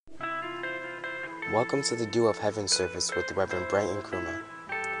Welcome to the Dew of Heaven service with Reverend Brighton Krumah.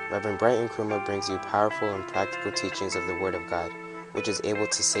 Reverend Brighton Krumah brings you powerful and practical teachings of the Word of God, which is able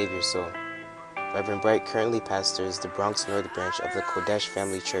to save your soul. Reverend Bright currently pastors the Bronx North Branch of the Kodesh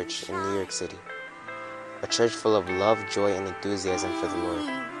Family Church in New York City, a church full of love, joy, and enthusiasm for the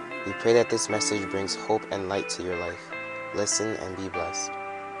Lord. We pray that this message brings hope and light to your life. Listen and be blessed.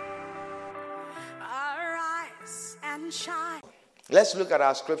 Arise and shine. Let's look at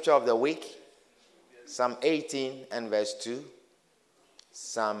our scripture of the week. Psalm 18 and verse 2.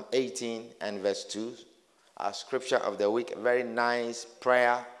 Psalm 18 and verse 2. Our scripture of the week. Very nice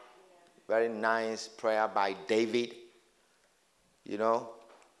prayer. Very nice prayer by David. You know,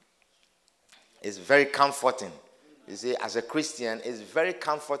 it's very comforting. You see, as a Christian, it's very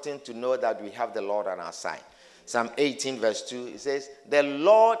comforting to know that we have the Lord on our side. Psalm 18 verse 2, it says, "The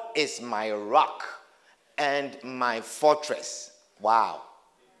Lord is my rock and my fortress." Wow.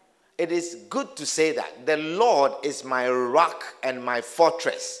 It is good to say that. The Lord is my rock and my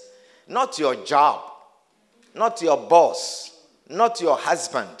fortress. Not your job, not your boss, not your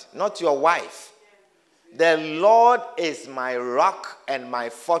husband, not your wife. The Lord is my rock and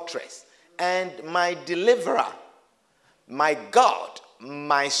my fortress and my deliverer, my God,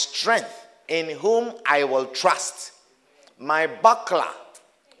 my strength, in whom I will trust, my buckler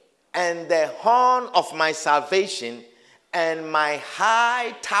and the horn of my salvation, and my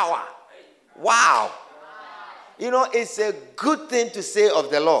high tower. Wow. You know, it's a good thing to say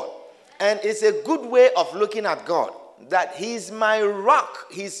of the Lord. And it's a good way of looking at God. That He's my rock.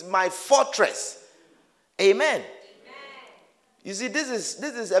 He's my fortress. Amen. You see, this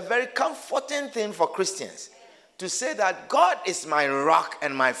is a very comforting thing for Christians. To say that God is my rock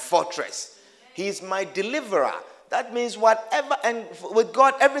and my fortress. He's my deliverer. That means whatever, and with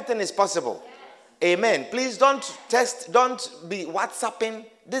God, everything is possible. Amen. Please don't be WhatsApping.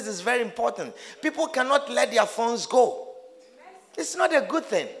 This is very important. People cannot let their phones go. It's not a good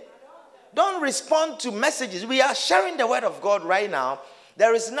thing. Don't respond to messages. We are sharing the word of God right now.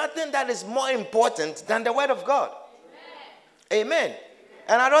 There is nothing that is more important than the word of God. Amen.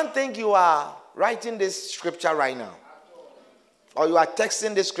 And I don't think you are writing this scripture right now. Or you are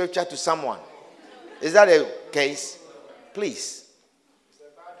texting this scripture to someone. Is that a case? Please.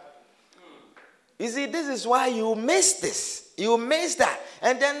 You see, this is why you miss this. You miss that.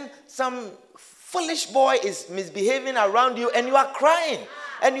 And then some foolish boy is misbehaving around you and you are crying.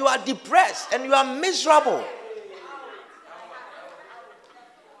 And you are depressed. And you are miserable.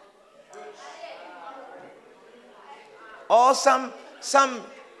 Or some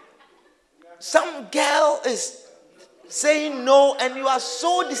girl is saying no and you are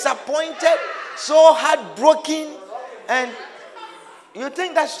so disappointed, so heartbroken, and you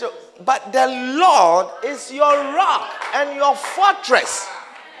think that's true. But the Lord is your rock and your fortress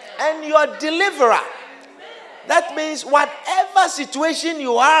and your deliverer. That means whatever situation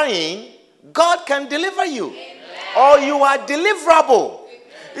you are in, God can deliver you. Or you are deliverable.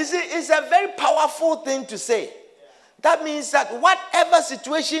 You see, it's a very powerful thing to say. That means that whatever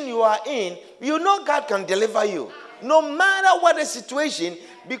situation you are in, you know God can deliver you. No matter what the situation,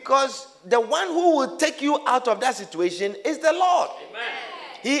 because the one who will take you out of that situation is the Lord. Amen.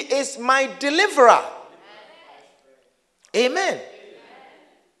 He is my deliverer. Amen.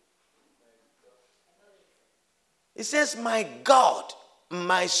 It says, my God,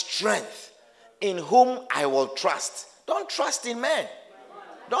 my strength, in whom I will trust. Don't trust in men.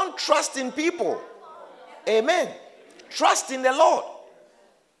 Don't trust in people. Amen. Trust in the Lord.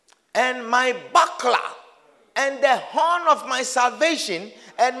 And my buckler, and the horn of my salvation,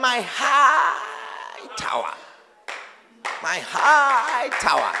 and my high tower. My high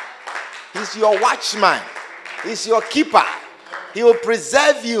tower. He's your watchman. He's your keeper. He will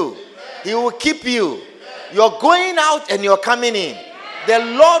preserve you. He will keep you. You're going out and you're coming in. The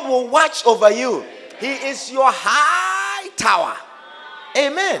Lord will watch over you. He is your high tower.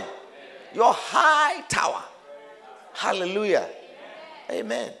 Amen. Your high tower. Hallelujah.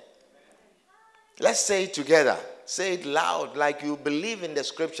 Amen. Let's say it together. Say it loud like you believe in the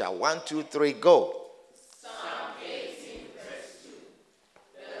scripture. 1, 2, 3, go. Psalm 18 verse 2.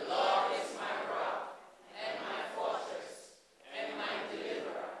 The Lord is my rock and my fortress and my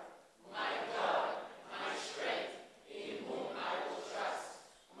deliverer, my God, my strength, in whom I will trust,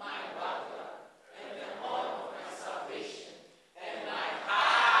 my buckler and the horn of my salvation, and my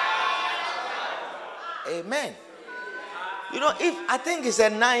high. Amen. You know, I think it's a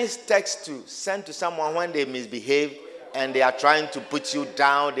nice text to send to someone when they misbehave and they are trying to put you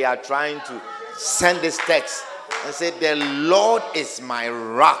down. They are trying to send this text and say, the Lord is my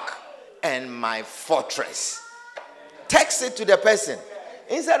rock and my fortress. Text it to the person.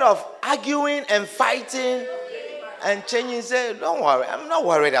 Instead of arguing and fighting and changing, say, don't worry, I'm not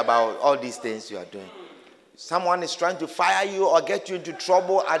worried about all these things you are doing. Someone is trying to fire you or get you into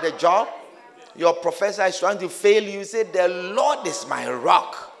trouble at the job. Your professor is trying to fail you. Say, the Lord is my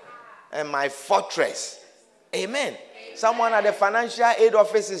rock and my fortress. Amen. Someone at the financial aid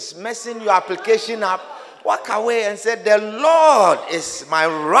office is messing your application up. Walk away and say, the Lord is my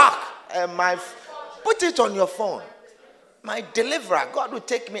rock and my... Put it on your phone. My deliverer. God will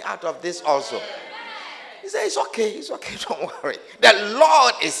take me out of this also. He said, it's okay, don't worry. The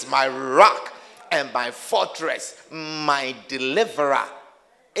Lord is my rock and my fortress, my deliverer.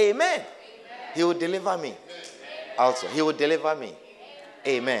 Amen. He will deliver me. Also, he will deliver me.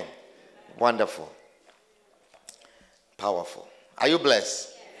 Amen. Wonderful. Powerful. Are you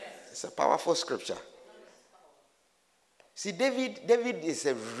blessed? It's a powerful scripture. See, David is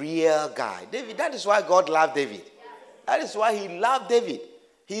a real guy. That is why God loved David. That is why he loved David.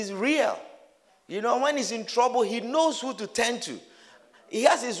 He's real. You know, when he's in trouble, he knows who to turn to. He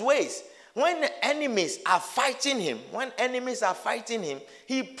has his ways. When enemies are fighting him,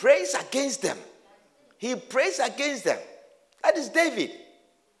 he prays against them. That is David.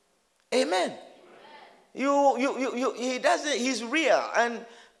 Amen. He's real. And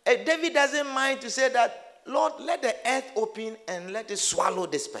David doesn't mind to say that, Lord, let the earth open and let it swallow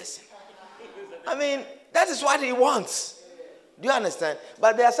this person. I mean, that is what he wants. Do you understand?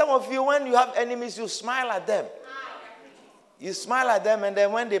 But there are some of you, when you have enemies, you smile at them. You smile at them, and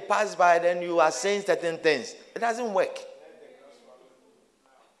then when they pass by, then you are saying certain things. It doesn't work.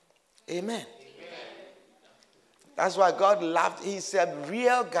 Amen. That's why God loved. He's a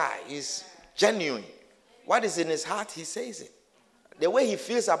real guy. He's genuine. What is in his heart, he says it. The way he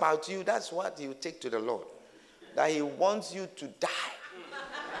feels about you, that's what you take to the Lord. That he wants you to die.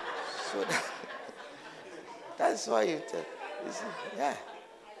 So that's why you take. Yeah.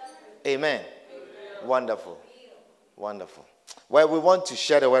 Amen. Wonderful. Wonderful. Well, we want to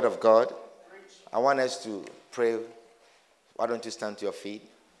share the word of God. I want us to pray. Why don't you stand to your feet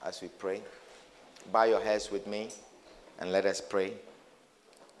as we pray? Bow your heads with me and let us pray.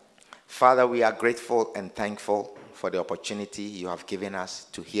 Father, we are grateful and thankful for the opportunity you have given us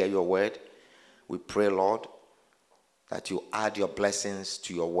to hear your word. We pray, Lord, that you add your blessings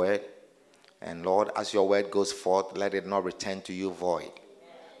to your word. And Lord, as your word goes forth, let it not return to you void.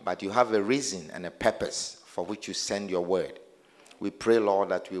 But you have a reason and a purpose for which you send your word. We pray, Lord,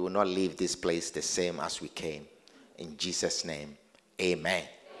 that we will not leave this place the same as we came. In Jesus' name, amen.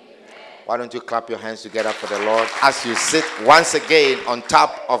 Why don't you clap your hands together for the Lord as you sit once again on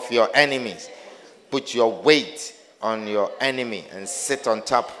top of your enemies. Put your weight on your enemy and sit on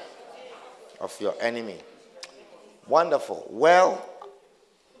top of your enemy. Wonderful. Well,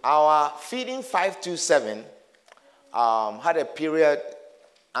 our Feeding 527 had a period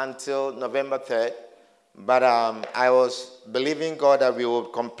until November 3rd. But I was believing God that we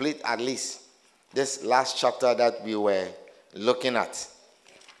would complete at least this last chapter that we were looking at.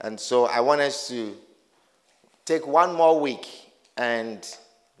 And so I want us to take one more week and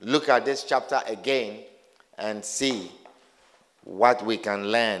look at this chapter again and see what we can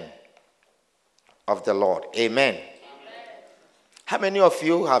learn of the Lord. Amen. Amen. How many of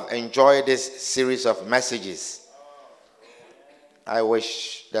you have enjoyed this series of messages? I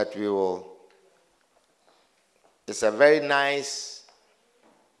wish that we will. It's a very nice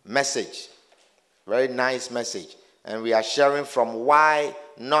message. Very nice message. And we are sharing from why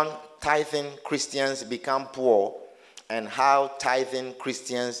non-tithing Christians become poor and how tithing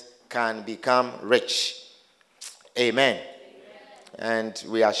Christians can become rich. Amen. Amen. And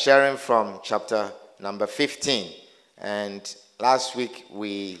we are sharing from chapter number 15. And last week,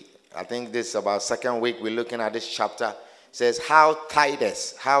 I think this is about second week, we're looking at this chapter. It says how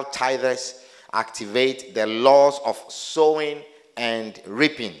tithers activate the laws of sowing and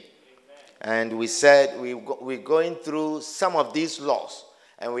reaping. And we said we're going through some of these laws.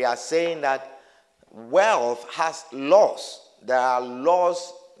 And we are saying that wealth has laws. There are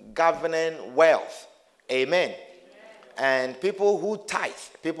laws governing wealth. Amen. And people who tithe,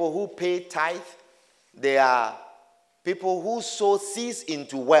 people who pay tithe, they are people who sow seeds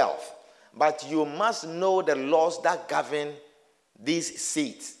into wealth. But you must know the laws that govern these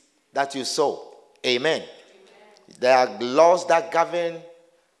seeds that you sow. Amen. There are laws that govern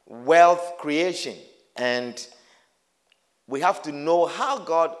wealth creation, and we have to know how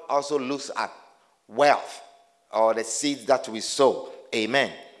God also looks at wealth or the seeds that we sow.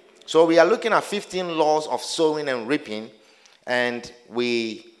 Amen. So we are looking at 15 laws of sowing and reaping, and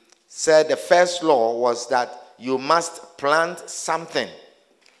we said the first law was that you must plant something.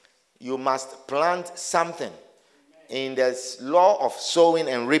 You must plant something. in the law of sowing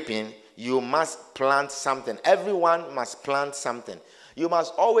and reaping, you must plant something. Everyone must plant something. You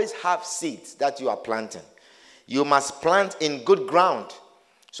must always have seeds that you are planting. You must plant in good ground.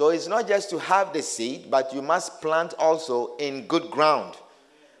 So it's not just to have the seed, but you must plant also in good ground.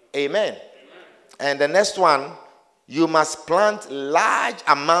 Amen. And the next one, you must plant large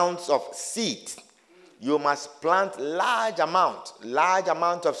amounts of seed. You must plant large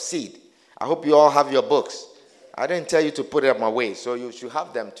amount of seed. I hope you all have your books. I didn't tell you to put them away, so you should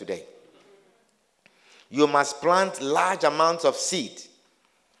have them today. You must plant large amounts of seed.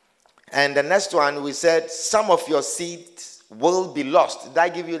 And the next one, we said, some of your seeds will be lost. Did I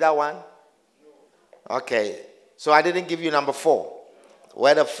give you that one? Okay. So I didn't give you number 4.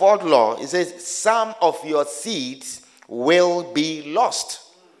 Where the fourth law, it says, some of your seeds will be lost.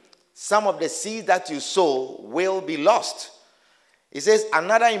 Some of the seeds that you sow will be lost. It says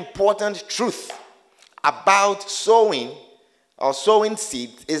another important truth about sowing or sowing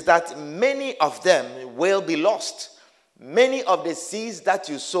seeds is that many of them will be lost. Many of the seeds that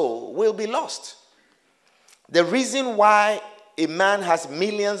you sow will be lost. The reason why a man has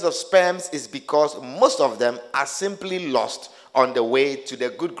millions of sperms is because most of them are simply lost on the way to the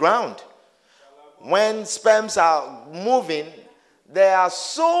good ground. When sperms are moving, there are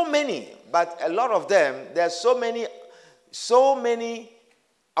so many, but a lot of them, there are so many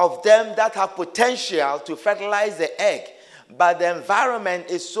of them that have potential to fertilize the egg, but the environment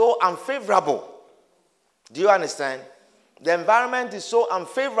is so unfavorable. Do you understand? The environment is so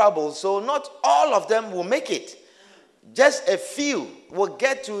unfavorable, so not all of them will make it. Just a few will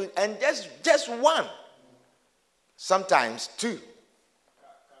get to it, and just one, sometimes 2,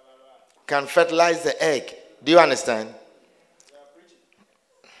 can fertilize the egg. Do you understand?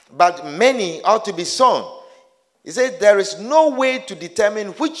 But many ought to be sown. He said there is no way to determine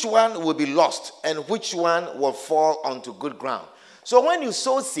which one will be lost and which one will fall onto good ground. So when you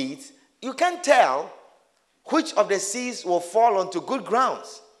sow seeds, you can't tell which of the seeds will fall onto good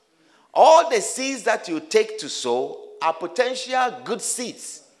grounds. All the seeds that you take to sow are potential good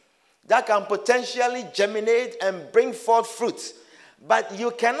seeds that can potentially germinate and bring forth fruits. But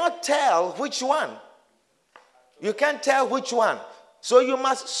you cannot tell which one. You can't tell which one. So you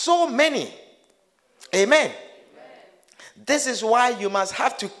must sow many. Amen. This is why you must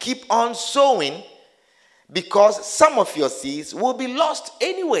have to keep on sowing, because some of your seeds will be lost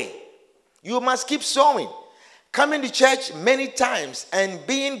anyway. You must keep sowing. Coming to church many times and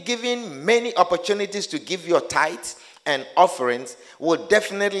being given many opportunities to give your tithes and offerings will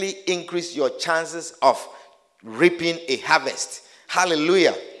definitely increase your chances of reaping a harvest.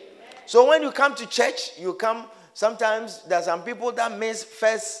 Hallelujah. Amen. So when you come to church, sometimes there are some people that miss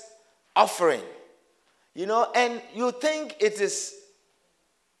first offering. And you think it is,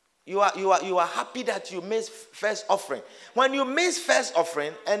 you are happy that you missed first offering. When you miss first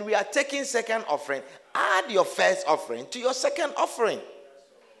offering and we are taking second offering, add your first offering to your second offering.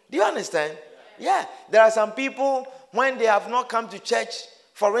 Do you understand? Yeah. There are some people, when they have not come to church,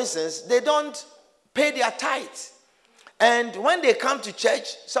 for instance, they don't pay their tithes. And when they come to church,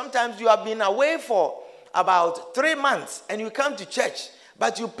 sometimes you have been away for about 3 months and you come to church,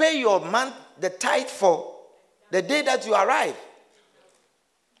 but you pay your month, the tithe for the day that you arrive.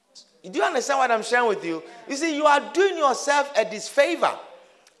 Do you understand what I'm sharing with you? You see, you are doing yourself a disfavor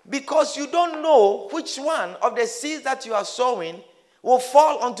because you don't know which one of the seeds that you are sowing will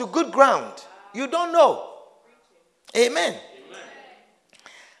fall onto good ground. You don't know. Amen.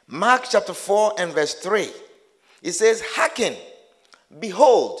 Mark chapter 4 and verse 3. It says, hearken,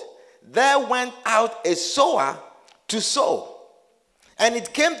 behold, there went out a sower to sow. And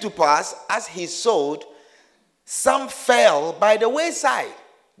it came to pass, as he sowed, some fell by the wayside.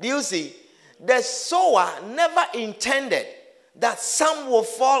 Do you see? The sower never intended that some will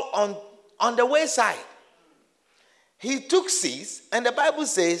fall on the wayside. He took seeds, and the Bible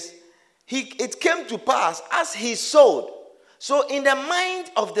says, it came to pass as he sowed. So in the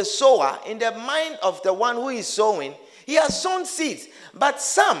mind of the sower, in the mind of the one who is sowing, he has sown seeds. But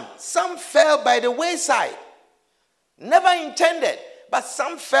some fell by the wayside. Never intended, but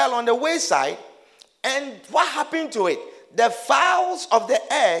some fell on the wayside. And what happened to it? The fowls of the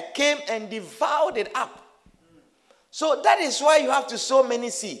air came and devoured it up. So that is why you have to sow many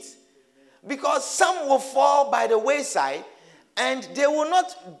seeds. Because some will fall by the wayside and they will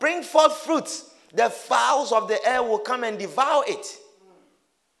not bring forth fruits. The fowls of the air will come and devour it.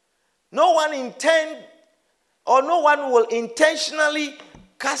 No one will intentionally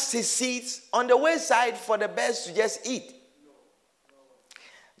cast his seeds on the wayside for the birds to just eat.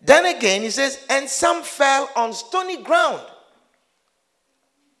 Then again, he says, and some fell on stony ground.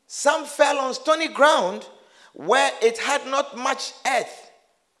 Some fell on stony ground where it had not much earth.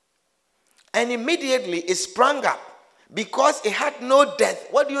 And immediately it sprang up. Because it had no depth,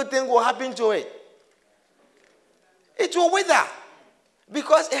 what do you think will happen to it? It will wither.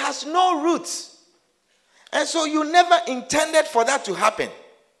 Because it has no roots. And so you never intended for that to happen.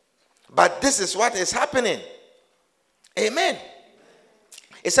 But this is what is happening. Amen.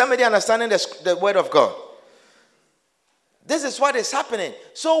 Is somebody understanding the word of God? This is what is happening.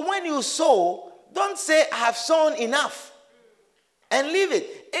 So when you sow, don't say, I have sown enough. And leave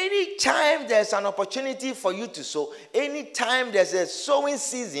it. Anytime there's an opportunity for you to sow, anytime there's a sowing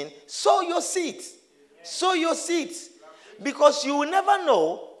season, sow your seeds. Sow your seeds. Because you will never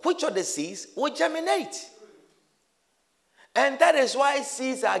know which of the seeds will germinate. And that is why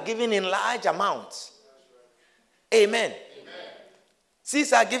seeds are given in large amounts. Amen.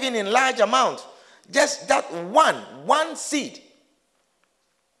 Seeds are given in large amounts. Just that one seed.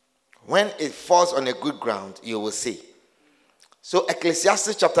 When it falls on a good ground, you will see. So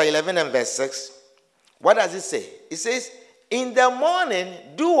Ecclesiastes chapter 11 and verse 6. What does it say? It says, in the morning,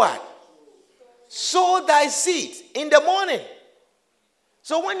 do what? Sow thy seed in the morning.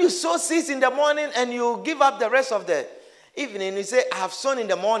 So when you sow seeds in the morning and you give up the rest of the evening, you say, I have sown in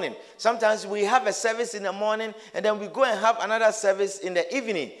the morning. Sometimes we have a service in the morning and then we go and have another service in the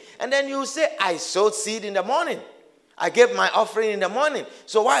evening. And then you say, I sowed seed in the morning. I gave my offering in the morning.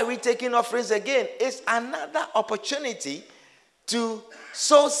 So why are we taking offerings again? It's another opportunity to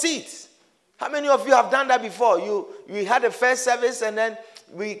sow seeds. How many of you have done that before? You had a first service and then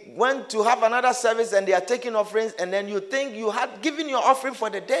we went to have another service and they are taking offerings and then you think you had given your offering for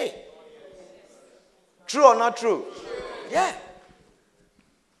the day. True or not true? Yeah.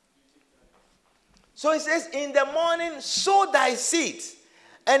 So it says, in the morning sow thy seed,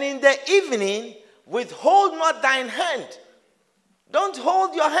 and in the evening withhold not thine hand. Don't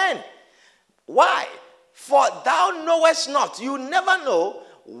hold your hand. Why? For thou knowest not, you never know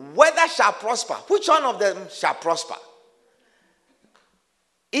whether shall prosper. Which one of them shall prosper?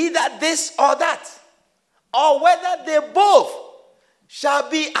 Either this or that. Or whether they both shall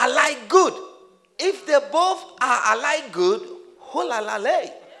be alike good. If they both are alike good,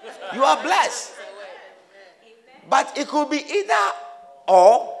 holalale, you are blessed. But it could be either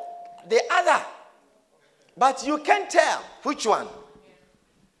or the other. But you can't tell which one.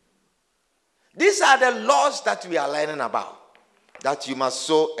 These are the laws that we are learning about. That you must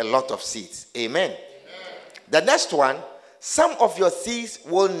sow a lot of seeds. Amen. The next one, some of your seeds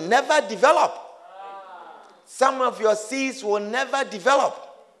will never develop. Some of your seeds will never develop.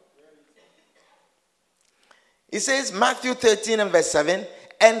 It says, Matthew 13 and verse 7,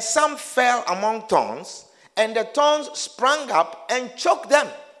 and some fell among thorns, and the thorns sprang up and choked them.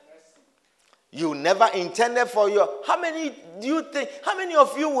 You never intended for your... How many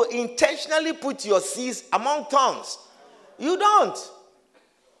of you will intentionally put your seeds among thorns? You don't.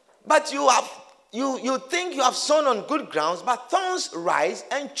 But you think you have sown on good grounds, but thorns rise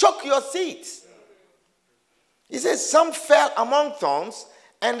and choke your seeds. He says, some fell among thorns,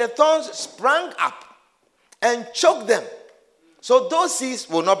 and the thorns sprang up and choked them. So those seeds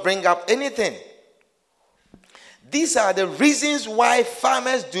will not bring up anything. These are the reasons why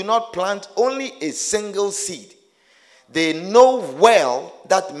farmers do not plant only a single seed. They know well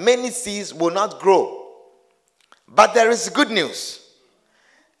that many seeds will not grow. But there is good news.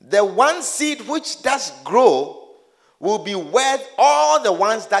 The one seed which does grow will be worth all the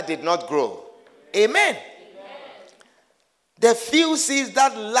ones that did not grow. Amen. The few seeds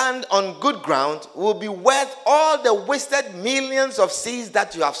that land on good ground will be worth all the wasted millions of seeds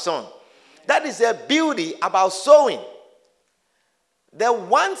that you have sown. That is the beauty about sowing. The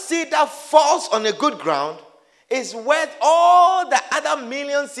one seed that falls on a good ground is worth all the other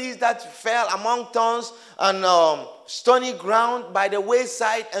million seeds that fell among thorns and stony ground by the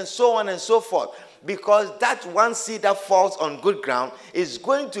wayside and so on and so forth. Because that one seed that falls on good ground is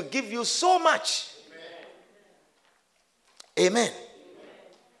going to give you so much. Amen.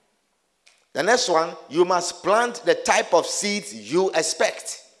 The next one, you must plant the type of seeds you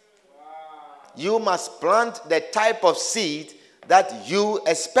expect. You must plant the type of seed that you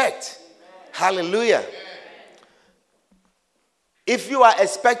expect. Hallelujah. If you are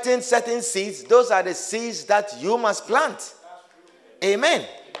expecting certain seeds, those are the seeds that you must plant. Amen.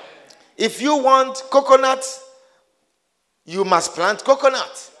 If you want coconut, you must plant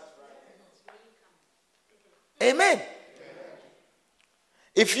coconut. Amen.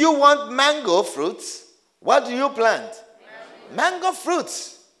 If you want mango fruits, what do you plant? Mango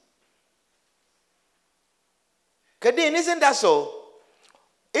fruits. Kadeen, isn't that so?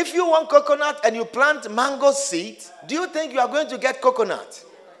 If you want coconut and you plant mango seed, do you think you are going to get coconut?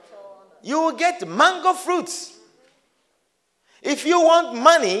 you will get mango fruits. If you want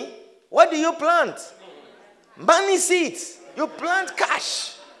money, what do you plant? Money seeds. You plant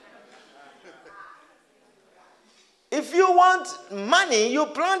cash. If you want money, you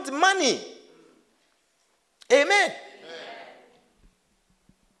plant money. Amen.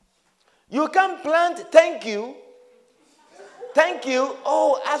 You can plant thank you. Thank you.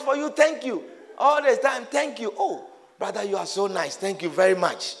 Oh, as for you, thank you. All the time, thank you. Oh, brother, you are so nice. Thank you very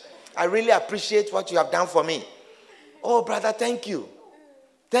much. I really appreciate what you have done for me. Oh, brother, thank you.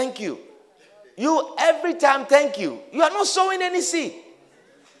 Thank you. You, every time, thank you. You are not sowing any seed.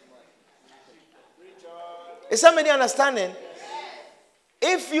 Is somebody understanding?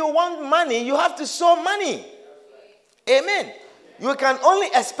 If you want money, you have to sow money. Amen. You can only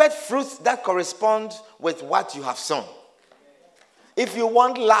expect fruits that correspond with what you have sown. If you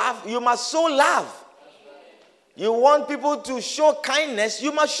want love, you must sow love. You want people to show kindness,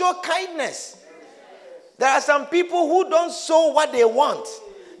 you must show kindness. There are some people who don't sow what they want.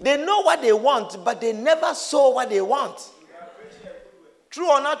 They know what they want, but they never sow what they want. True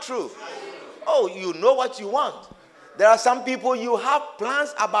or not true? Oh, you know what you want. There are some people, you have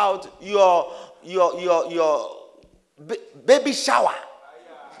plans about your baby shower.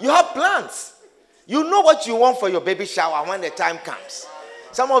 You have plans. You know what you want for your baby shower when the time comes.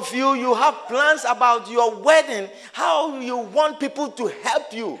 Some of you, you have plans about your wedding, how you want people to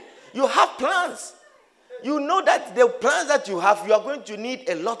help you. You have plans. You know that the plans that you have, you are going to need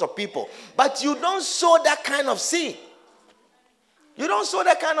a lot of people. But you don't sow that kind of seed. You don't sow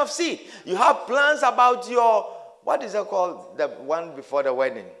that kind of seed. You have plans about your, what is it called? The one before the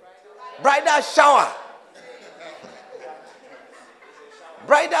wedding. Bridal shower.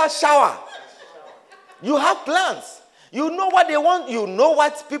 Bridal shower. You have plans. You know what they want. You know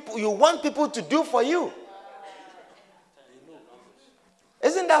what people you want people to do for you.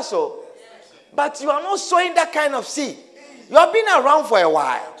 Isn't that so? But you are not sowing that kind of seed. You have been around for a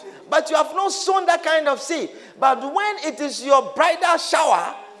while, but you have not sown that kind of seed. But when it is your bridal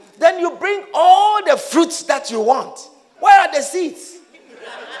shower, then you bring all the fruits that you want. Where are the seeds?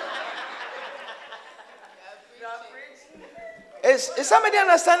 Is somebody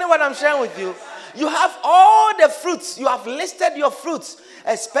understanding what I'm sharing with you? You have all the fruits. You have listed your fruits.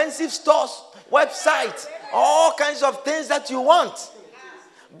 Expensive stores, websites, all kinds of things that you want.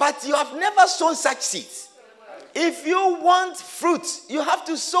 But you have never sown such seeds. If you want fruit, you have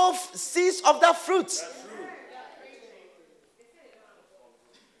to sow seeds of that fruit.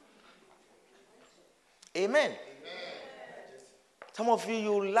 Amen. Some of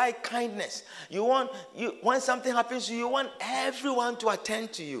you like kindness. When something happens to you, you want everyone to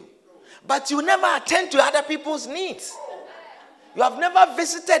attend to you. But you never attend to other people's needs. You have never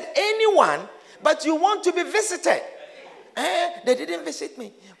visited anyone, but you want to be visited. They didn't visit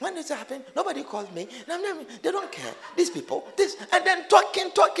me. When this happened, nobody called me. They don't care. These people, this, and then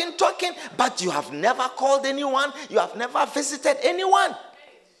talking. But you have never called anyone. You have never visited anyone.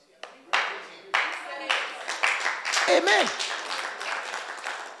 Amen.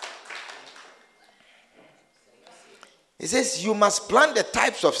 It says you must plant the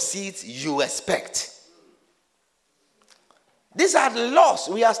types of seeds you expect. These are the laws.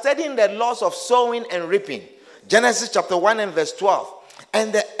 We are studying the laws of sowing and reaping. Genesis chapter 1 and verse 12.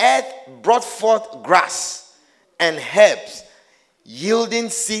 And the earth brought forth grass and herbs, yielding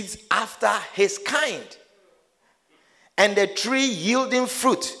seeds after his kind. And the tree yielding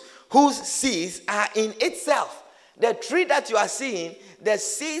fruit, whose seeds are in itself. The tree that you are seeing, the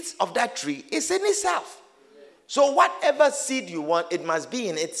seeds of that tree is in itself. So whatever seed you want, it must be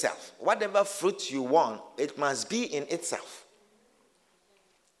in itself. Whatever fruit you want, it must be in itself.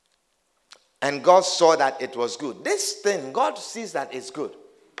 And God saw that it was good. This thing, God sees that it's good.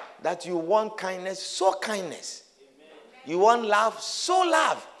 That you want kindness, sow kindness. You want love, sow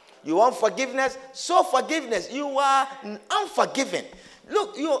love. You want forgiveness, sow forgiveness. You are unforgiving.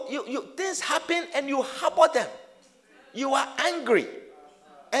 Look, you things happen and you harbor them. You are angry.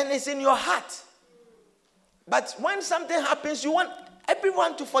 And it's in your heart. But when something happens, you want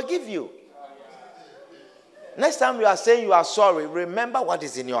everyone to forgive you. Next time you are saying you are sorry, remember what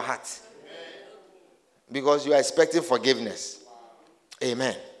is in your heart. Because you are expecting forgiveness.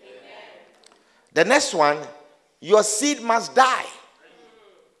 Amen. The next one, your seed must die.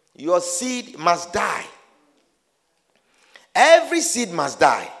 Your seed must die. Every seed must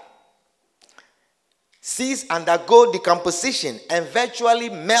die. Seeds undergo decomposition and virtually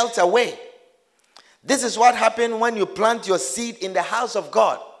melt away. This is what happens when you plant your seed in the house of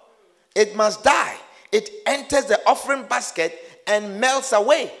God. It must die. It enters the offering basket and melts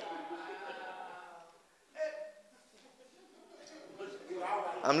away.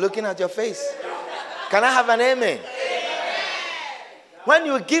 I'm looking at your face. Can I have an amen? When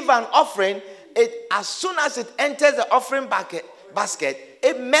you give an offering, as soon as it enters the offering basket,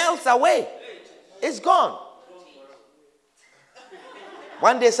 it melts away. It's gone.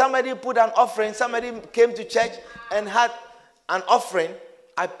 One day somebody put an offering. Somebody came to church and had an offering.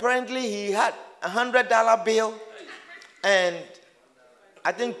 Apparently he had $100 bill and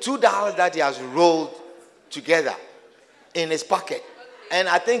I think $2 that he has rolled together in his pocket. And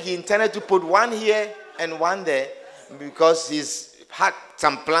I think he intended to put one here and one there because he's had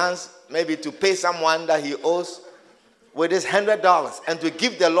some plans maybe to pay someone that he owes with his $100 and to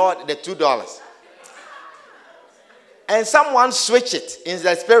give the Lord the $2. And someone switched it in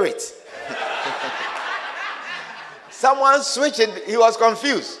the spirit. Someone switched it. He was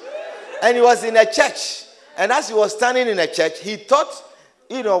confused. And he was in a church. And as he was standing in a church, he thought,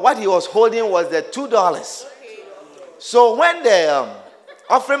 what he was holding was the $2. So when the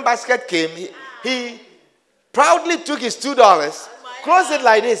offering basket came, he proudly took his $2, closed it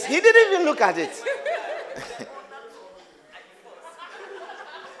like this. He didn't even look at it.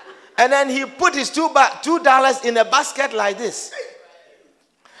 And then he put his $2 in a basket like this.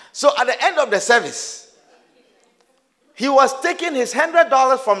 So at the end of the service, he was taking his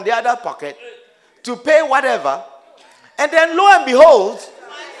 $100 from the other pocket to pay whatever. And then lo and behold,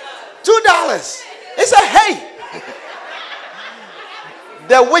 $2. He said, hey,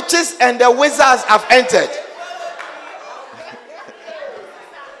 the witches and the wizards have entered.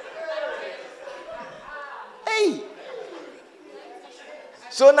 Hey.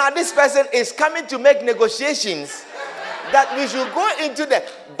 So now this person is coming to make negotiations that we should go into the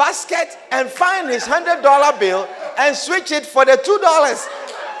basket and find his $100 bill and switch it for the $2.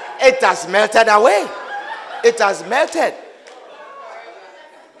 It has melted away. It has melted.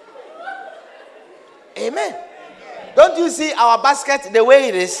 Amen. Don't you see our basket the way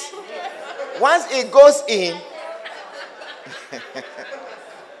it is? Once it goes in,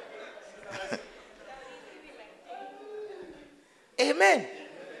 amen.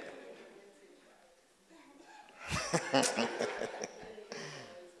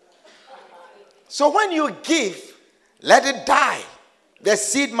 So when you give, let it die. The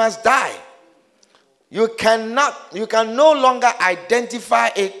seed must die. You can no longer identify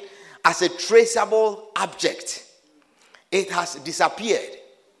it as a traceable object. It has disappeared.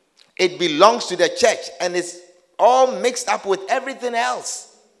 It belongs to the church and it's all mixed up with everything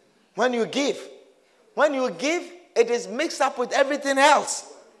else. When you give, it is mixed up with everything else.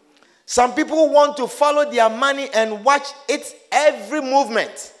 Some people want to follow their money and watch its every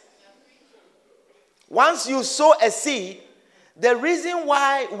movement. Once you sow a seed, the reason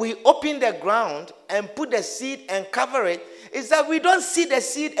why we open the ground and put the seed and cover it is that we don't see the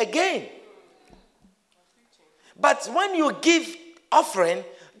seed again. But when you give offering,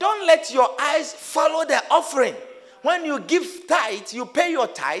 don't let your eyes follow the offering. When you give tithe, you pay your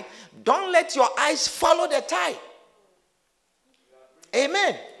tithe, don't let your eyes follow the tithe.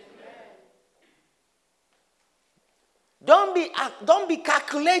 Amen. Don't be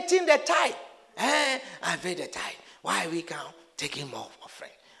calculating the tithe. I paid the tithe. Why we can't take him more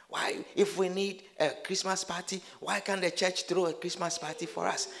offering? Why, if we need a Christmas party, why can't the church throw a Christmas party for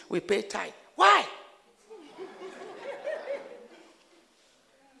us? We pay tithe. Why?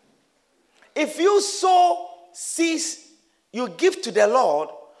 If you sow seeds, you give to the Lord,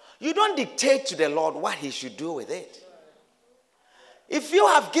 you don't dictate to the Lord what he should do with it. If you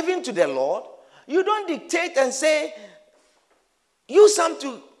have given to the Lord, you don't dictate and say, use some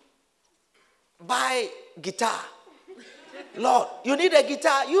to buy guitar. Lord, you need a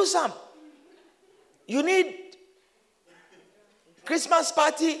guitar, use some. You need Christmas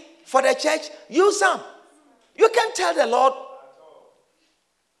party for the church, use some. You can tell the Lord.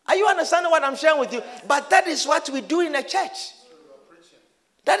 Are you understanding what I'm sharing with you? But that is what we do in a church.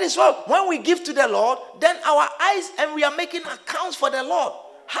 That is what, when we give to the Lord, then our eyes, and we are making accounts for the Lord,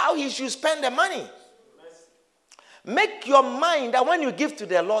 how he should spend the money. Make your mind that when you give to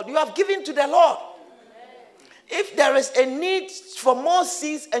the Lord, you have given to the Lord. If there is a need for more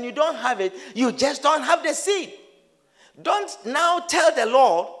seeds and you don't have it, you just don't have the seed. Don't now tell the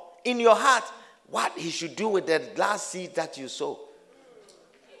Lord in your heart what he should do with the last seed that you sow.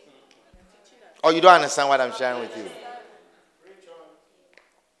 Or you don't understand what I'm sharing with you.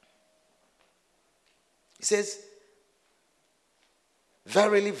 He says,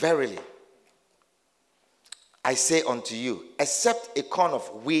 verily, verily, I say unto you, except a corn of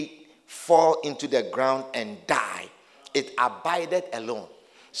wheat fall into the ground and die, it abideth alone.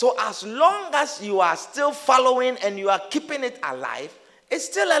 So as long as you are still following and you are keeping it alive, it's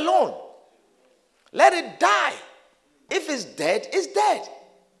still alone. Let it die. If it's dead, it's dead.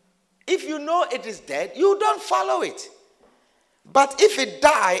 if you know it is dead, you don't follow it. But if it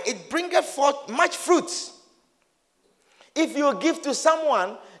die, it bringeth forth much fruit. If you give to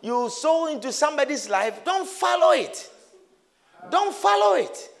someone, you sow into somebody's life, don't follow it. Don't follow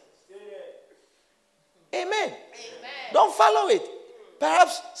it. Amen. Don't follow it.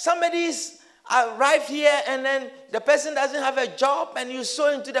 Perhaps somebody's arrived here and then the person doesn't have a job and you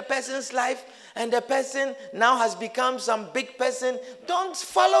sow into the person's life and the person now has become some big person. Don't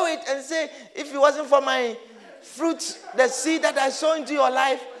follow it and say, if it wasn't for my fruits, the seed that I sow into your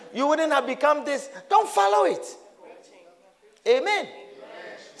life, you wouldn't have become this. Don't follow it. Amen.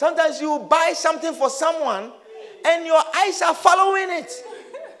 Sometimes you buy something for someone and your eyes are following it.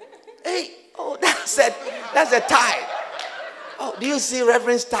 Hey, oh, that's a tie. Oh, do you see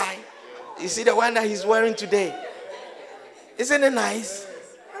Reverend's tie? You see the one that he's wearing today? Isn't it nice?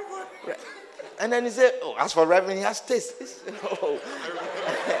 And then he said, oh, as for Reverend, he has taste. Oh.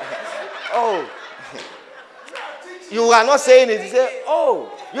 Oh. You are not saying it. You say,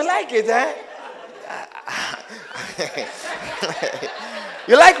 oh, you like it, eh?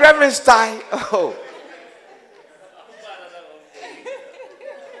 You like Reverend's tie? Oh.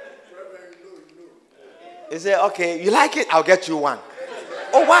 He said, okay, you like it? I'll get you one.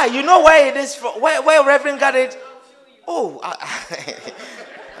 Oh, why? You know where it is from? Where Reverend got it? Oh,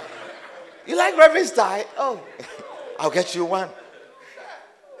 you like Reverend's tie? Oh, I'll get you one.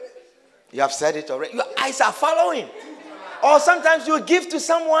 You have said it already. Your eyes are following. Or sometimes you give to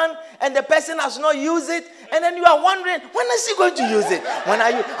someone and the person has not used it, and then you are wondering, when is he going to use it?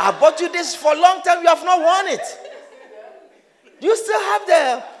 I bought you this for a long time, you have not worn it. Do you still have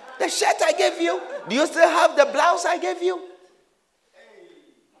the shirt I gave you? Do you still have the blouse I gave you?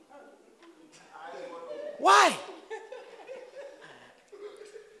 Why?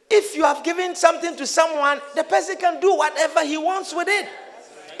 If you have given something to someone, the person can do whatever he wants with it.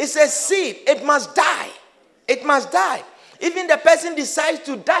 It's a seed. It must die. It must die. Even the person decides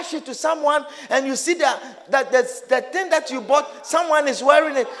to dash it to someone and you see the thing that you bought, someone is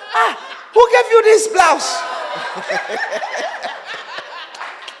wearing it. Who gave you this blouse?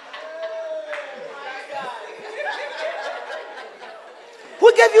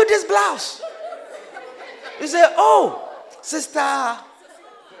 Who gave you this blouse? You say, oh, Sister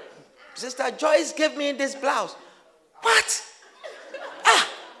Joyce gave me this blouse. What?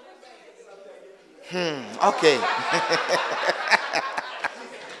 Okay.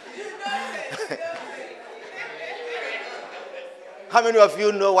 How many of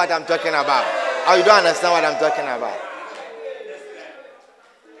you know what I'm talking about? Or you don't understand what I'm talking about?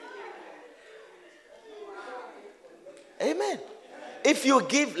 Amen. If you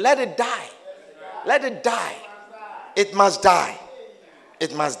give, let it die. Let it die. It must die.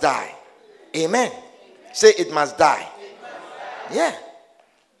 It must die. Amen. Say it must die. Yeah.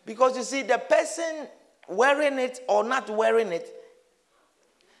 Because you see, the person wearing it or not wearing it,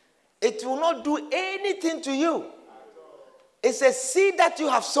 it will not do anything to you. It's a seed that you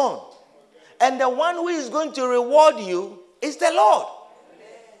have sown. And the one who is going to reward you is the Lord.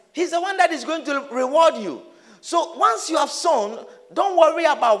 He's the one that is going to reward you. So once you have sown, don't worry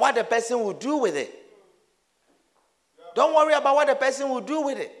about what the person will do with it. Don't worry about what the person will do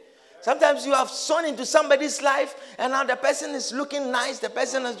with it. Sometimes you have sown into somebody's life and now the person is looking nice, the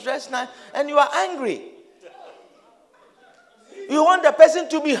person is dressed nice, and you are angry. You want the person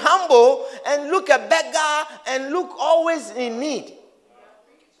to be humble and look a beggar and look always in need.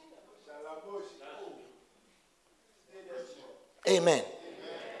 Amen.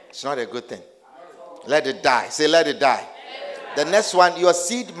 It's not a good thing. Let it die. Say, let it die. The next one, your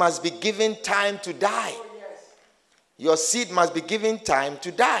seed must be given time to die. Your seed must be given time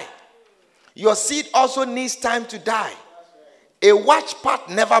to die. Your seed also needs time to die. A watch pot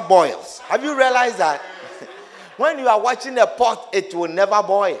never boils. Have you realized that? When you are watching a pot, it will never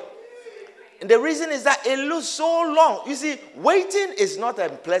boil. And the reason is that it looks so long. You see, waiting is not a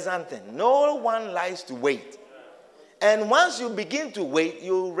pleasant thing. No one likes to wait. And once you begin to wait,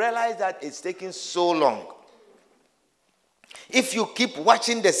 you realize that it's taking so long. If you keep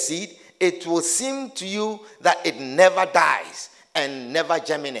watching the seed, it will seem to you that it never dies and never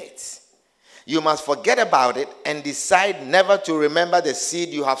germinates. You must forget about it and decide never to remember the seed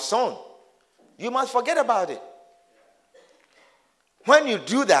you have sown. You must forget about it. When you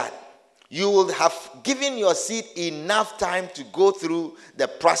do that, you will have given your seed enough time to go through the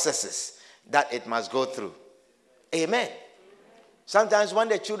processes that it must go through. Amen. Sometimes when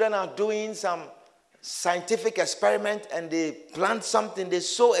the children are doing some scientific experiment and they plant something, they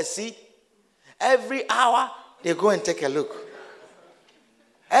sow a seed, every hour they go and take a look.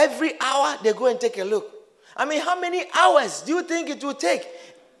 Every hour they go and take a look. I mean, how many hours do you think it will take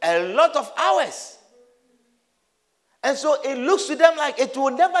a lot of hours. And so it looks to them like it will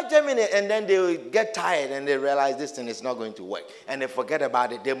never germinate, and then they will get tired and they realize this thing is not going to work. And they forget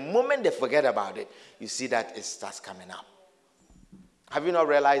about it. The moment they forget about it, you see that it starts coming up. Have you not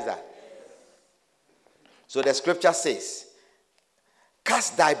realized that? So the scripture says,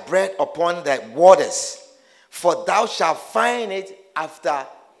 cast thy bread upon the waters, for thou shalt find it after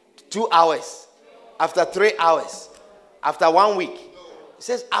 2 hours, after 3 hours, after 1 week. It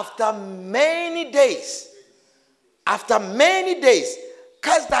says, after many days,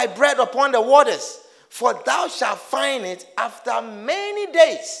 cast thy bread upon the waters, for thou shalt find it after many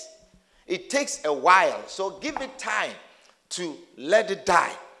days. It takes a while, so give it time to let it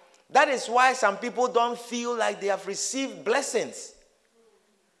die. That is why some people don't feel like they have received blessings.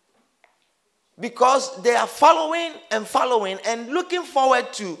 Because they are following and looking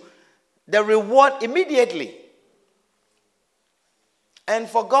forward to the reward immediately. And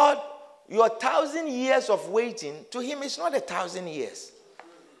for God, your 1,000 years of waiting, to him, is not 1,000 years.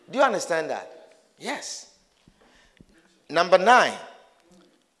 Do you understand that? Yes. Number 9,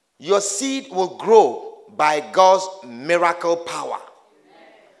 your seed will grow by God's miracle power.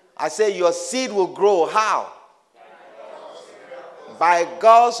 I say your seed will grow how? By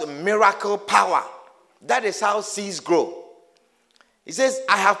God's miracle power. That is how seeds grow. He says,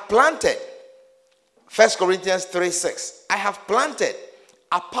 I have planted. 1 Corinthians 3:6. I have planted.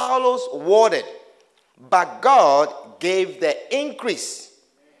 Apollos watered, but God gave the increase.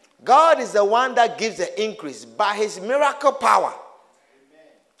 God is the one that gives the increase by his miracle power.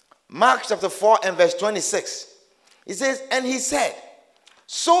 Mark chapter 4 and verse 26. He says, and he said,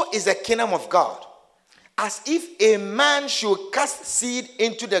 so is the kingdom of God, as if a man should cast seed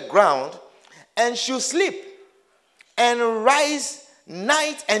into the ground and should sleep and rise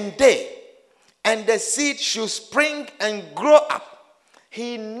night and day, and the seed should spring and grow up.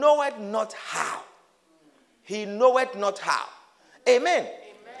 He knoweth not how. He knoweth not how. Amen.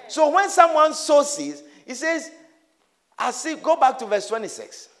 So when someone sows seeds, he says, go back to verse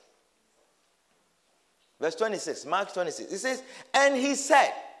 26. Verse 26, Mark 26. It says, and he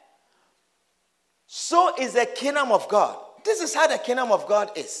said, so is the kingdom of God. This is how the kingdom of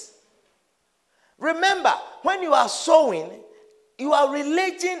God is. Remember, when you are sowing, you are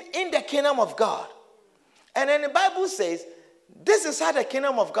relating in the kingdom of God. And then the Bible says, this is how the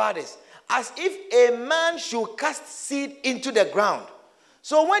kingdom of God is. As if a man should cast seed into the ground.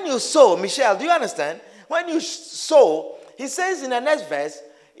 So when you sow, Michelle, do you understand? When you sow, he says in the next verse,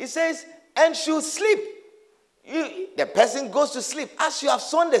 he says, and should sleep. The person goes to sleep. As you have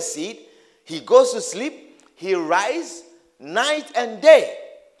sown the seed, he goes to sleep. He rises night and day.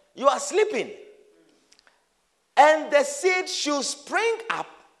 You are sleeping. And the seed should spring up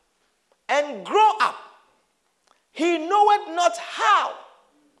and grow up. He knoweth not how.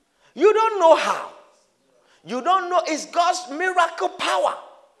 You don't know how. You don't know. It's God's miracle power.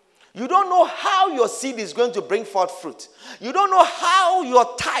 You don't know how your seed is going to bring forth fruit. You don't know how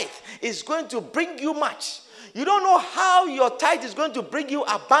your tithe is going to bring you much. You don't know how your tithe is going to bring you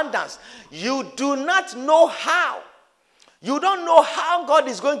abundance. You do not know how. You don't know how God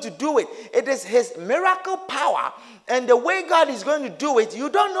is going to do it. It is his miracle power, and the way God is going to do it, you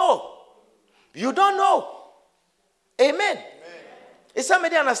don't know. You don't know. Amen. Is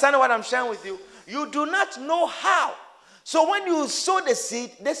somebody understanding what I'm sharing with you? You do not know how. So when you sow the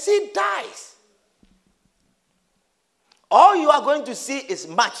seed dies. All you are going to see is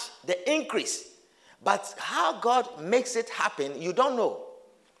much, the increase. But how God makes it happen, you don't know.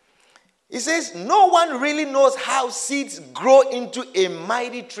 He says, no one really knows how seeds grow into a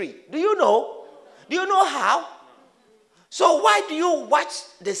mighty tree. Do you know? Do you know how? So why do you watch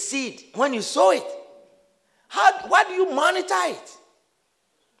the seed when you sow it? Why do you monitor it?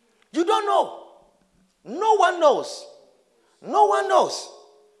 You don't know. No one knows. No one knows.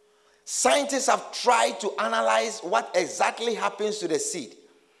 Scientists have tried to analyze what exactly happens to the seed.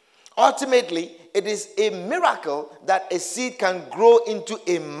 Ultimately, it is a miracle that a seed can grow into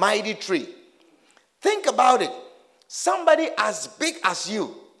a mighty tree. Think about it. Somebody as big as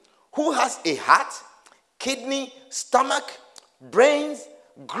you, who has a heart, kidney, stomach, brains,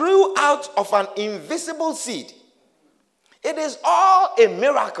 grew out of an invisible seed. It is all a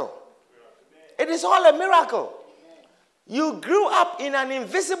miracle. It is all a miracle. You grew up in an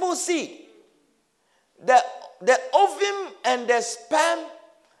invisible seed. The ovum and the sperm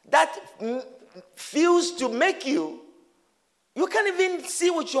that fuse to make you, you can't even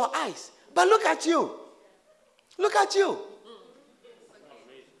see with your eyes. But look at you. Look at you.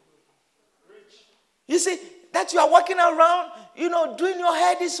 You see, that you are walking around, doing your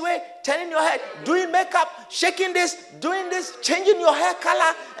hair this way, turning your head, doing makeup, shaking this, doing this, changing your hair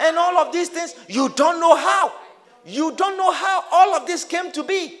color, and all of these things. You don't know how. You don't know how all of this came to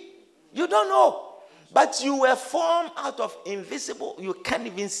be. You don't know. But you were formed out of invisible. You can't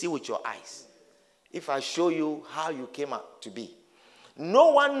even see with your eyes. If I show you how you came out to be. No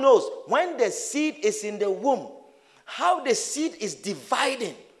one knows when the seed is in the womb, how the seed is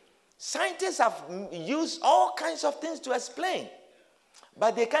dividing. Scientists have used all kinds of things to explain.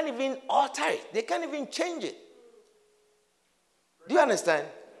 But they can't even alter it. They can't even change it. Do you understand?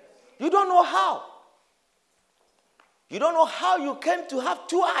 You don't know how. You don't know how you came to have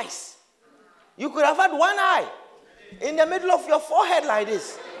two eyes. You could have had one eye in the middle of your forehead like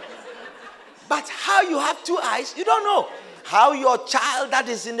this. But how you have two eyes, you don't know. How your child that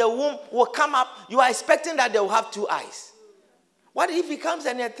is in the womb will come up, you are expecting that they will have two eyes. What if he comes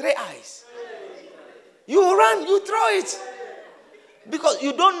and he has three eyes? You run, you throw it. Because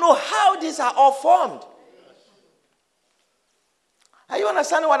you don't know how these are all formed. Are you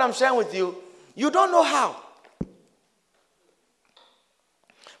understanding what I'm sharing with you? You don't know how.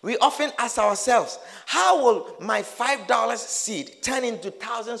 We often ask ourselves, how will my $5 seed turn into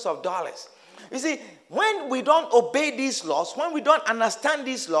thousands of dollars? You see, when we don't obey these laws, when we don't understand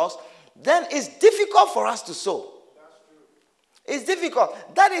these laws, then it's difficult for us to sow. It's difficult.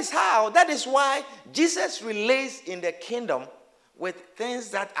 That is why Jesus relates in the kingdom with things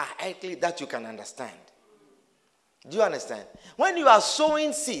that are earthly that you can understand. Do you understand? When you are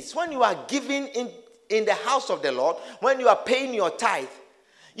sowing seeds, when you are giving in the house of the Lord, when you are paying your tithe,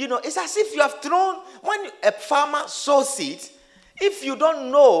 it's as if you have thrown, when a farmer sows seeds, if you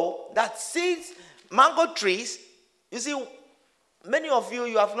don't know that seeds, mango trees, you see, many of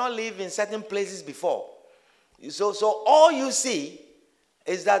you have not lived in certain places before. So all you see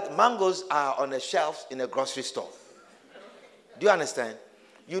is that mangoes are on the shelves in a grocery store. Do you understand?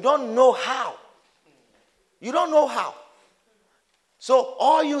 You don't know how. You don't know how. So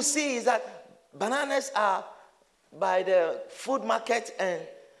all you see is that bananas are by the food market and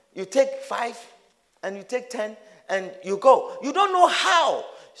you take 5 and you take 10 and you go. You don't know how.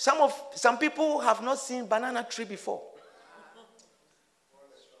 Some people have not seen banana tree before.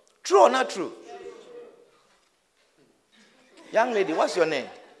 True or not true? Young lady, what's your name?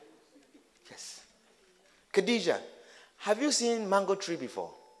 Yes. Khadijah, have you seen mango tree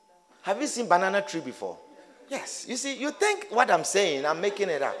before? Have you seen banana tree before? Yes. You see, you think what I'm saying, I'm making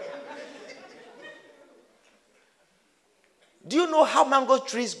it up. Do you know how mango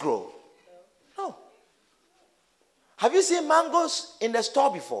trees grow? No. Have you seen mangoes in the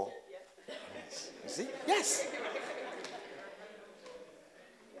store before? Yes. You see? Yes.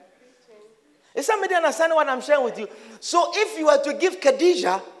 Is somebody understanding what I'm sharing with you? So if you were to give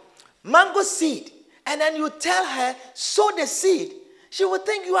Khadijah mango seed and then you tell her, sow the seed, she would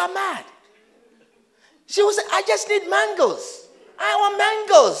think you are mad. She would say, I just need mangoes. I want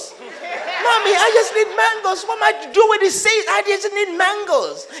mangoes. Mommy, I just need mangoes. What am I to do with this seed? I just need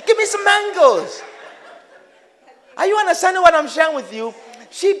mangoes. Give me some mangoes. Are you understanding what I'm sharing with you?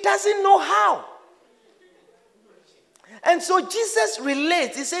 She doesn't know how. And so Jesus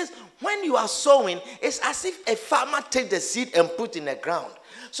relates. He says, when you are sowing, it's as if a farmer takes the seed and put in the ground.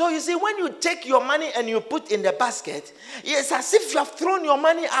 So you see, when you take your money and you put in the basket, it's as if you have thrown your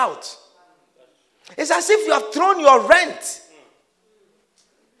money out. It's as if you have thrown your rent.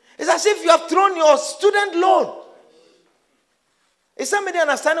 It's as if you have thrown your student loan. Is somebody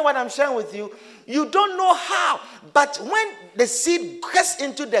understanding what I'm sharing with you? You don't know how. But when the seed gets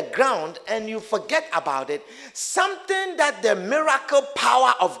into the ground and you forget about it, something that the miracle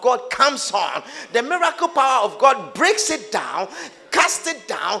power of God comes on, the miracle power of God breaks it down, casts it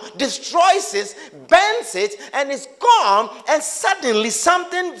down, destroys it, bends it, and it's gone, and suddenly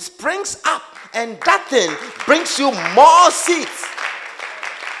something springs up, and that thing brings you more seeds.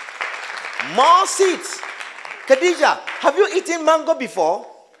 More seeds. Khadijah, have you eaten mango before?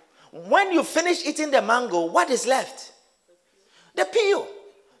 When you finish eating the mango, what is left? The peel.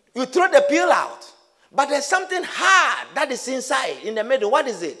 You throw the peel out. But there's something hard that is inside, in the middle. What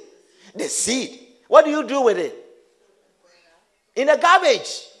is it? The seed. What do you do with it? In the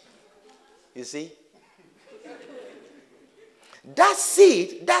garbage. You see? That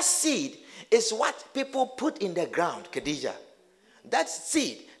seed is what people put in the ground, Khadijah. That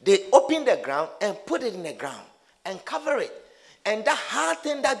seed, they open the ground and put it in the ground and cover it. And that hard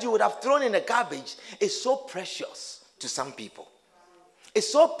thing that you would have thrown in the garbage is so precious to some people.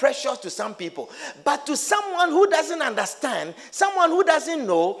 It's so precious to some people. But to someone who doesn't understand, someone who doesn't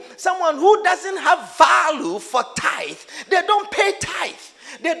know, someone who doesn't have value for tithe, they don't pay tithe.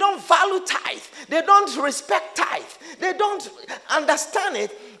 They don't value tithe. They don't respect tithe. They don't understand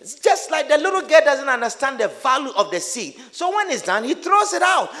it. It's just like the little girl doesn't understand the value of the seed. So when it's done, he throws it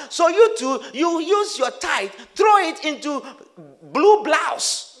out. So you too, you use your tithe, throw it into blue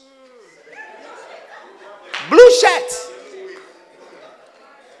blouse, blue shirt.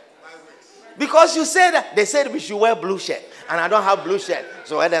 Because you said they said we should wear blue shirt, and I don't have blue shirt.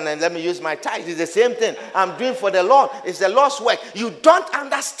 So then let me use my tithe. It's the same thing. I'm doing for the Lord. It's the Lord's work. You don't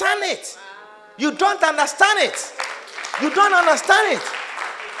understand it. You don't understand it. You don't understand it.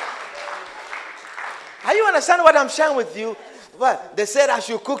 Are you understanding what I'm sharing with you? Well, they said I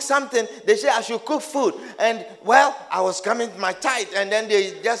should cook something. They said I should cook food. And, well, I was coming to my tithe, and then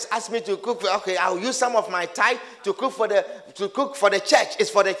they just asked me to cook. Okay, I'll use some of my tithe to cook for the church. It's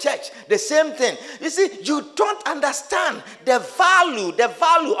for the church. The same thing. You see, you don't understand the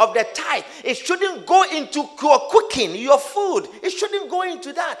value of the tithe. It shouldn't go into your cooking, your food. It shouldn't go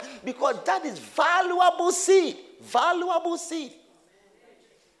into that, because that is valuable seed. Valuable seed.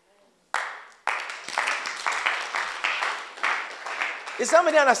 Is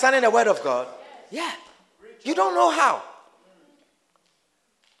somebody understanding the word of God? Yeah. You don't know how.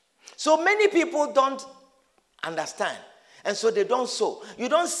 So many people don't understand. And so they don't sow. You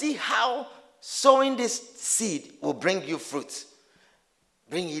don't see how sowing this seed will bring you fruit.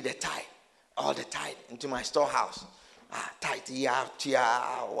 Bring you the tithe. All the tithe into my storehouse. Tithe.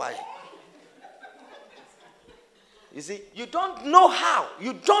 Why? You see, you don't know how.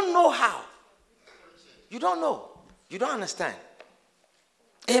 You don't know how. You don't know. You don't understand.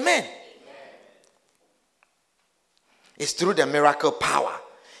 Amen. It's through the miracle power.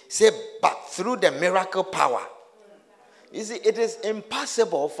 Say, but through the miracle power. You see, it is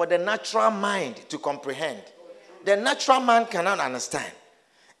impossible for the natural mind to comprehend. The natural man cannot understand.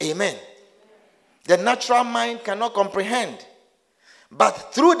 Amen. The natural mind cannot comprehend.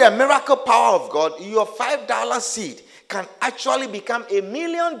 But through the miracle power of God, your $5 seed can actually become $1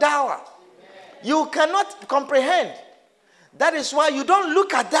 million. You cannot comprehend. That is why you don't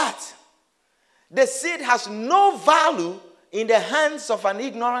look at that. The seed has no value in the hands of an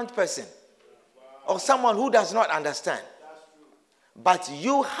ignorant person or someone who does not understand. But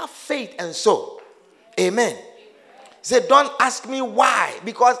you have faith and sow. Amen. Say, don't ask me why,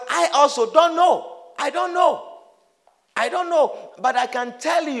 because I also don't know. I don't know. But I can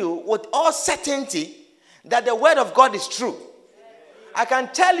tell you with all certainty that the word of God is true. I can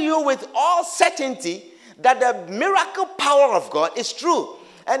tell you with all certainty that the miracle power of God is true.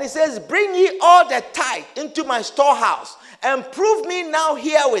 And it says, bring ye all the tithe into my storehouse, and prove me now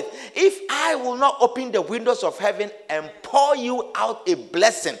herewith, if I will not open the windows of heaven and pour you out a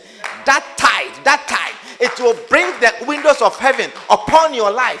blessing. That tithe, it will bring the windows of heaven upon your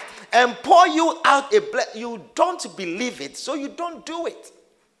life and pour you out a blessing. You don't believe it, so you don't do it.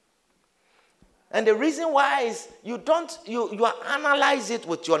 And the reason why is you analyze it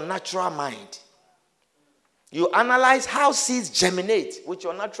with your natural mind. You analyze how seeds germinate with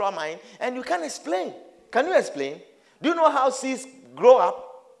your natural mind, and you can't explain. Can you explain? Do you know how seeds grow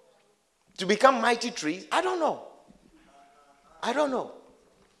up to become mighty trees? I don't know.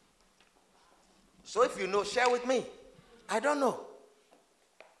 So if you know, share with me. I don't know.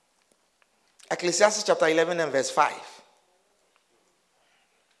 Ecclesiastes chapter 11 and verse 5.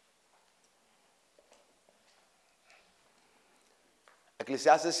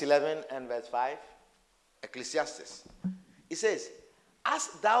 Ecclesiastes 11 and verse 5. Ecclesiastes. It says, as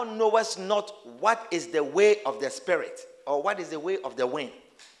thou knowest not what is the way of the spirit, or what is the way of the wind,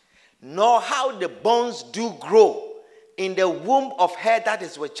 nor how the bones do grow in the womb of her that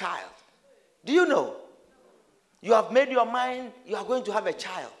is with child. Do you know? You have made your mind, you are going to have a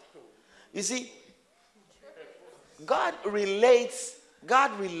child. You see, God relates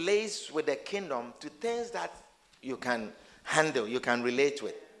with the kingdom to things that you can handle, you can relate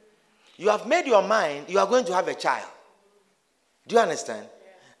with. You have made your mind, you are going to have a child. Do you understand?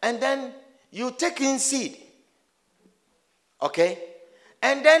 And then you take in seed. Okay?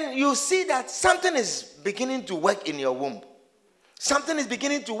 And then you see that something is beginning to work in your womb. Something is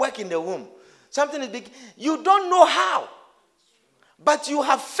beginning to work in the womb. You don't know how. But you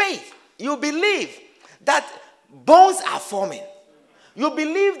have faith. You believe that bones are forming. You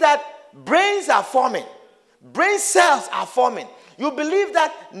believe that brains are forming. Brain cells are forming. You believe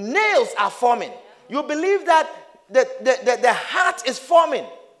that nails are forming. You believe that the heart is forming.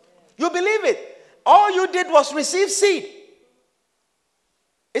 You believe it. All you did was receive seed.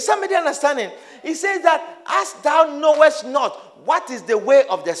 Is somebody understanding? He says that as thou knowest not what is the way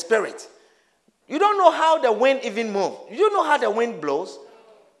of the spirit. You don't know how the wind even moves. You don't know how the wind blows.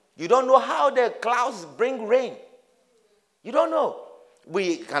 You don't know how the clouds bring rain. You don't know.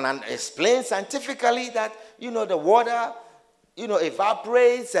 we can explain scientifically that, the water,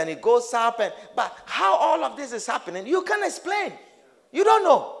 evaporates and it goes up. But how all of this is happening, you can explain. You don't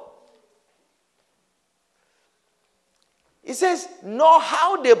know. It says, know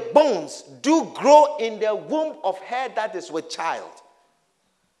how the bones do grow in the womb of her that is with child.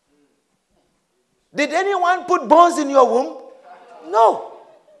 Did anyone put bones in your womb? No.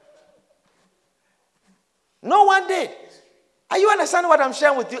 No one did. Are you understanding what I'm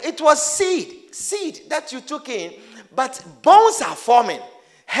sharing with you? It was seed that you took in, but bones are forming.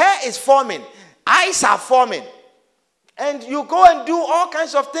 Hair is forming. Eyes are forming. And you go and do all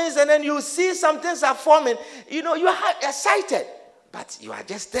kinds of things, and then you see some things are forming. You are excited, but you are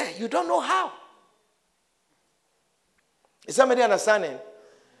just there. You don't know how. Is somebody understanding?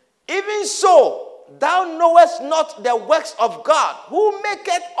 Even so, thou knowest not the works of God, who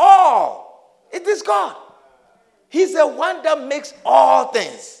maketh all. It is God. He's the one that makes all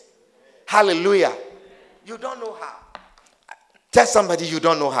things. Hallelujah. You don't know how. Tell somebody you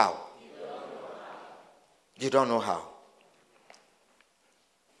don't know how. You don't know how.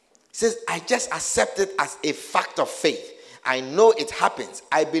 He says, I just accept it as a fact of faith. I know it happens.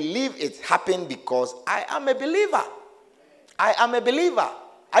 I believe it happened because I am a believer. I am a believer.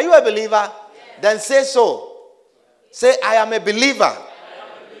 Are you a believer? Yes. Then say so. Say, I am a believer.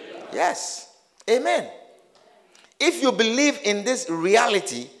 Yes. Amen. If you believe in this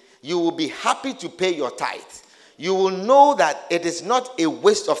reality, you will be happy to pay your tithe. You will know that it is not a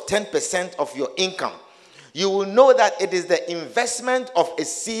waste of 10% of your income. You will know that it is the investment of a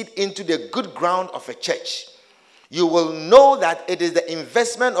seed into the good ground of a church. You will know that it is the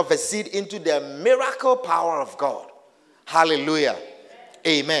investment of a seed into the miracle power of God. Hallelujah.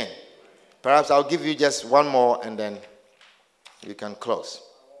 Amen. Perhaps I'll give you just one more and then you can close.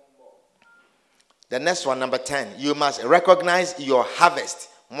 The next one, number 10. You must recognize your harvest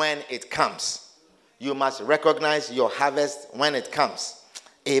when it comes. You must recognize your harvest when it comes.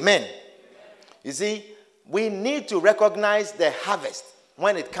 Amen. You see, we need to recognize the harvest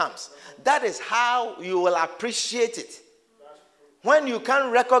when it comes. That is how you will appreciate it. When you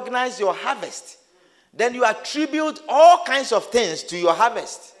can recognize your harvest, then you attribute all kinds of things to your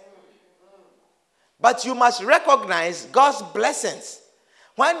harvest. But you must recognize God's blessings.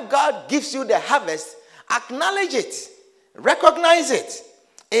 When God gives you the harvest, acknowledge it. Recognize it.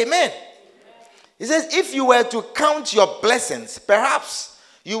 Amen. He says, if you were to count your blessings, perhaps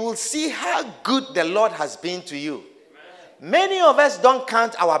you will see how good the Lord has been to you. Amen. Many of us don't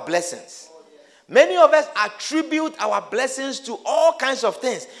count our blessings. Many of us attribute our blessings to all kinds of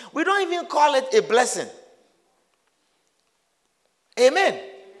things. We don't even call it a blessing. Amen.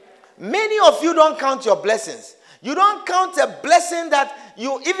 Many of you don't count your blessings. You don't count a blessing that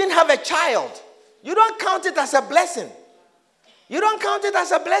you even have a child. You don't count it as a blessing. You don't count it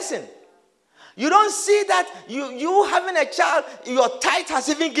as a blessing. You don't see that you having a child, your tithe has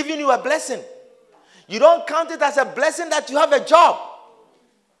even given you a blessing. You don't count it as a blessing that you have a job.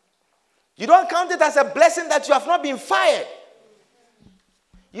 You don't count it as a blessing that you have not been fired.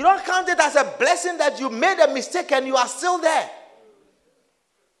 You don't count it as a blessing that you made a mistake and you are still there.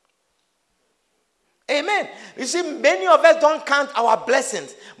 Amen. You see, many of us don't count our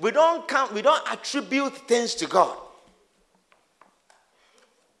blessings. We don't attribute things to God.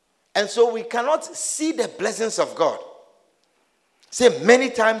 And so we cannot see the blessings of God. Say, many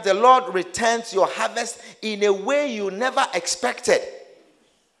times the Lord returns your harvest in a way you never expected.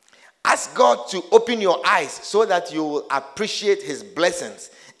 Ask God to open your eyes so that you will appreciate his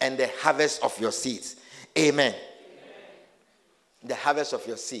blessings and the harvest of your seeds. Amen. The harvest of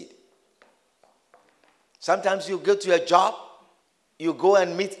your seed. Sometimes you go to a job, you go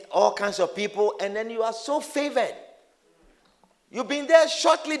and meet all kinds of people, and then you are so favored. You've been there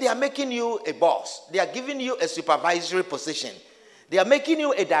shortly, they are making you a boss. They are giving you a supervisory position. They are making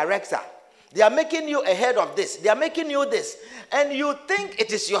you a director. They are making you a head of this. They are making you this. And you think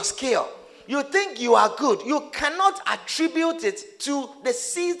it is your skill. You think you are good. You cannot attribute it to the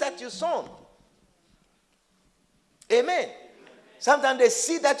seeds that you sown. Amen. Sometimes the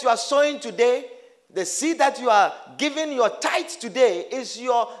seed that you are sowing today, the seed that you are giving your tithe today is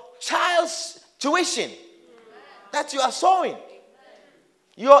your child's tuition that you are sowing.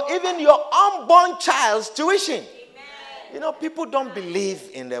 Even your unborn child's tuition. Amen. People don't believe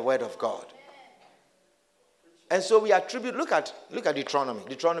in the word of God. And so we attribute, look at Deuteronomy.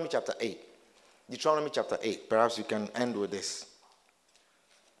 Deuteronomy chapter 8. Deuteronomy chapter 8. Perhaps we can end with this.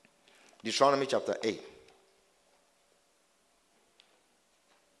 Deuteronomy chapter 8.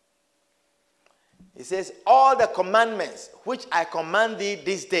 It says, all the commandments which I command thee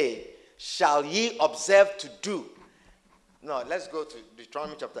this day shall ye observe to do, No, let's go to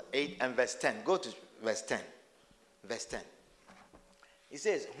Deuteronomy chapter 8 and verse 10. Go to verse 10. Verse 10. It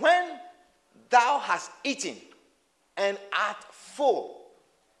says, when thou hast eaten and art full.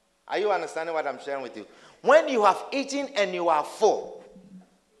 Are you understanding what I'm sharing with you? When you have eaten and you are full.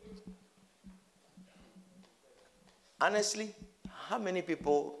 Honestly, how many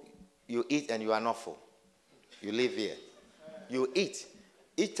people you eat and you are not full? You live here. You eat.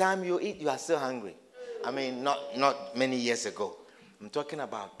 Each time you eat, you are still hungry. I mean, not many years ago. I'm talking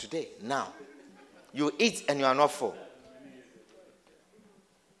about today, now. You eat and you are not full.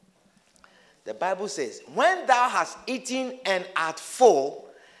 The Bible says, when thou hast eaten and art full,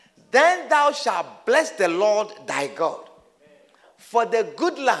 then thou shalt bless the Lord thy God for the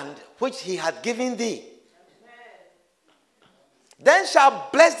good land which he hath given thee. Then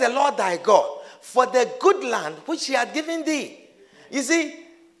shalt bless the Lord thy God for the good land which he hath given thee. You see,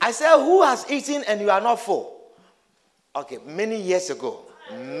 I said, who has eaten and you are not full? Okay, many years ago.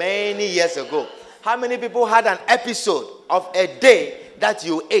 How many people had an episode of a day that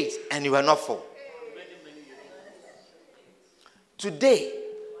you ate and you were not full? Today,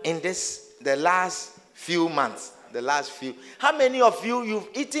 in the last few months, how many of you've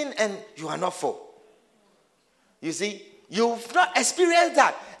eaten and you are not full? You see, you've not experienced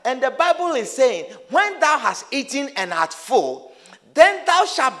that. And the Bible is saying, when thou hast eaten and art full, then thou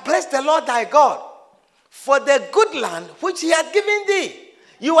shalt bless the Lord thy God for the good land which he hath given thee.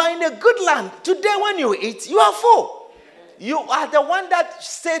 You are in a good land. Today when you eat, you are full. You are the one that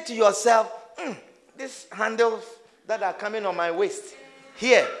say to yourself, these handles that are coming on my waist,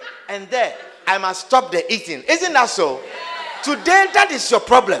 here and there, I must stop the eating. Isn't that so? Today, that is your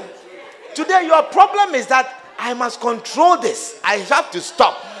problem. Today, your problem is that I must control this. I have to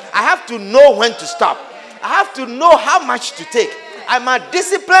stop. I have to know when to stop. I have to know how much to take. I must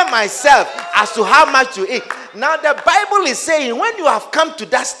discipline myself as to how much to eat. Now the Bible is saying when you have come to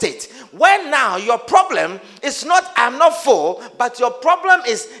that state, when now your problem is not I'm not full, but your problem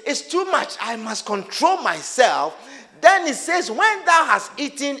is too much. I must control myself. Then it says, when thou hast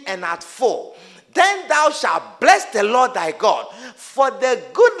eaten and art full, then thou shalt bless the Lord thy God for the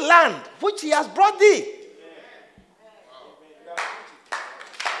good land which he has brought thee.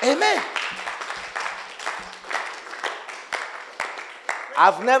 Amen.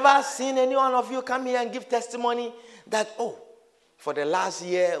 I've never seen any one of you come here and give testimony that, for the last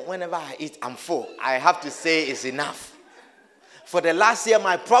year, whenever I eat, I'm full. I have to say it's enough. For the last year,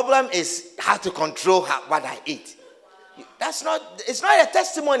 my problem is how to control what I eat. It's not a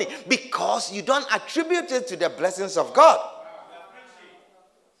testimony because you don't attribute it to the blessings of God.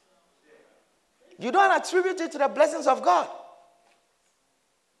 You don't attribute it to the blessings of God.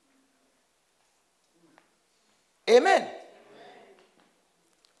 Amen.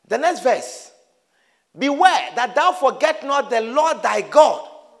 The next verse. Beware that thou forget not the Lord thy God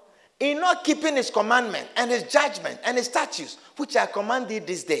in not keeping his commandment and his judgment and his statutes, which I command thee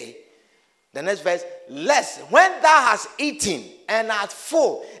this day. The next verse. Lest when thou hast eaten and art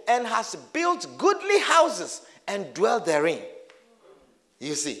full and hast built goodly houses and dwell therein.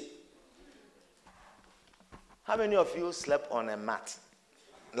 You see. How many of you slept on a mat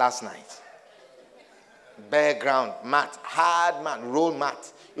last night? Bare ground, mat, hard mat, roll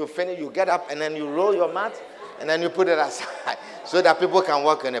mat. You finish, you get up and then you roll your mat and then you put it aside so that people can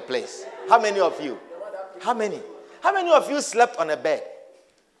walk in a place. How many of you? How many? How many of you slept on a bed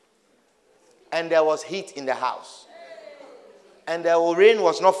and there was heat in the house and the rain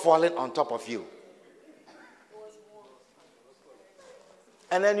was not falling on top of you?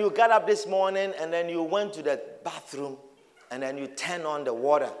 And then you got up this morning and then you went to the bathroom and then you turned on the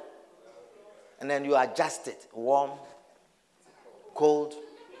water. And then you adjust it, warm, cold,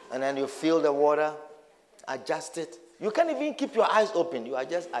 and then you feel the water, adjust it. You can't even keep your eyes open. You are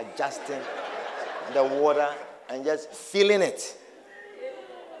just adjusting the water and just feeling it.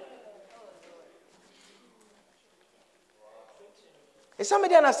 Is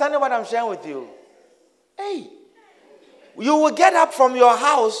somebody understanding what I'm sharing with you? Hey, you will get up from your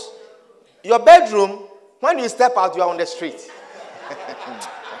house, your bedroom, when you step out, you are on the street.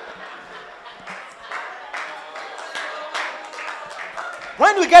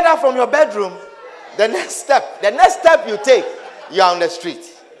 When you get up from your bedroom, the next step you take, you are on the street.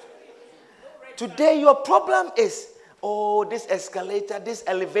 Today, your problem is, this escalator, this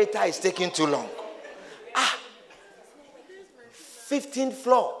elevator is taking too long. 15th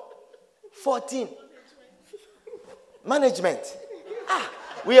floor, 14. Management.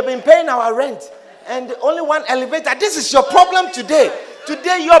 We have been paying our rent and only one elevator. This is your problem today.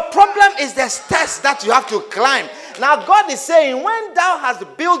 Today, your problem is the stairs that you have to climb. Now, God is saying, when thou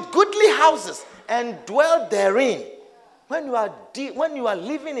hast built goodly houses and dwell therein. when you are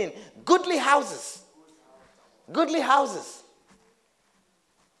living in goodly houses,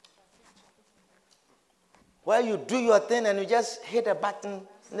 where you do your thing and you just hit a button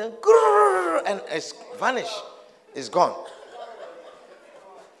and then and it's vanished, it's gone.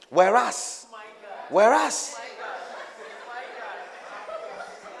 Whereas,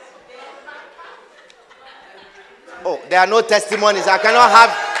 oh, there are no testimonies. I cannot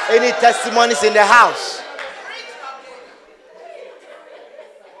have any testimonies in the house.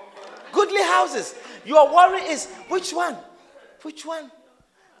 Goodly houses. Your worry is, which one? Which one?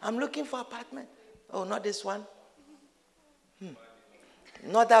 I'm looking for apartment. Oh, not this one.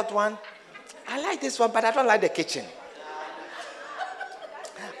 Not that one. I like this one, but I don't like the kitchen.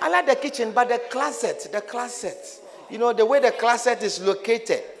 I like the kitchen, but the closet. You know, the way the closet is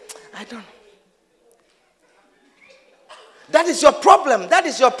located. I don't. That is your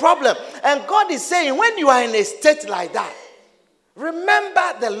problem. And God is saying, when you are in a state like that,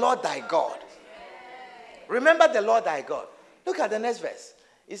 remember the Lord thy God. Remember the Lord thy God. Look at the next verse.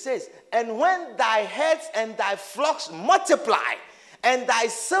 It says, and when thy herds and thy flocks multiply, and thy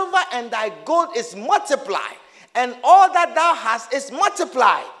silver and thy gold is multiplied, and all that thou hast is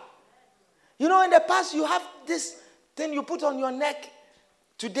multiplied. You know, in the past, you have this thing you put on your neck.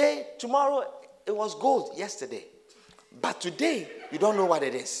 Today, tomorrow, it was gold yesterday. But today, you don't know what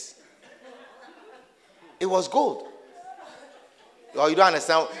it is. It was gold. Oh, you don't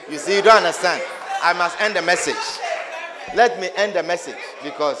understand? You see, you don't understand. I must end the message. Let me end the message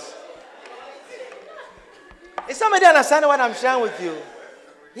because... Is somebody understanding what I'm sharing with you?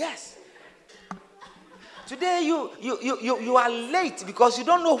 Yes. Today you are late because you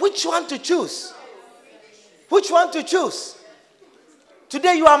don't know which one to choose. Which one to choose?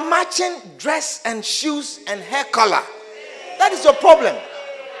 Today you are matching dress and shoes and hair color. That is your problem.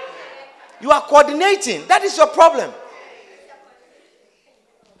 You are coordinating. That is your problem.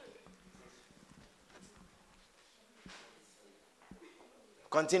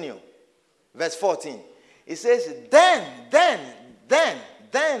 Continue. Verse 14. It says, then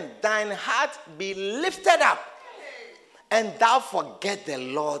thine heart be lifted up, and thou forget the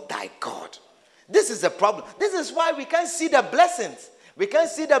Lord thy God. This is the problem. This is why we can't see the blessings. We can't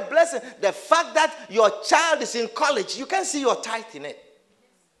see the blessing. The fact that your child is in college, you can't see your tithe in it.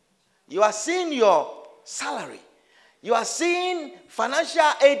 You are seeing your salary. You are seeing financial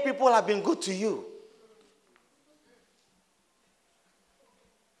aid people have been good to you.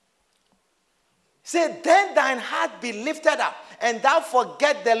 Say, then thine heart be lifted up, and thou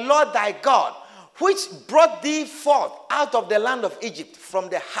forget the Lord thy God, which brought thee forth out of the land of Egypt, from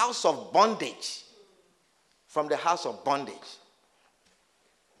the house of bondage. From the house of bondage.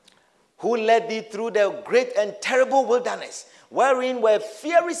 Who led thee through the great and terrible wilderness, wherein were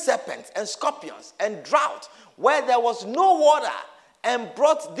fiery serpents and scorpions and drought, where there was no water, and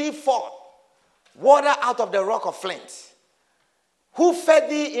brought thee forth water out of the rock of flint. Who fed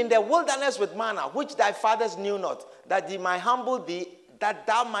thee in the wilderness with manna, which thy fathers knew not, that he might humble thee,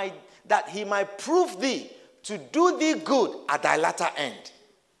 that he might prove thee to do thee good at thy latter end.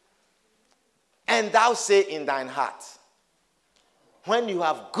 And thou say in thine heart, when you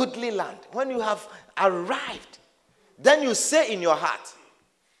have goodly land, when you have arrived, then you say in your heart.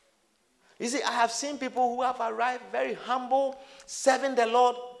 You see, I have seen people who have arrived very humble, serving the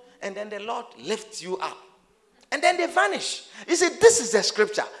Lord, and then the Lord lifts you up. And then they vanish. You see, this is the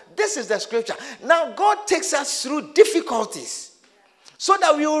scripture. This is the scripture. Now, God takes us through difficulties so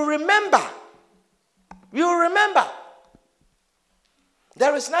that we will remember. We will remember.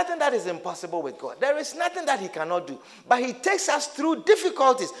 There is nothing that is impossible with God. There is nothing that he cannot do. But he takes us through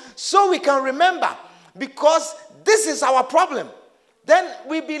difficulties so we can remember, because this is our problem. Then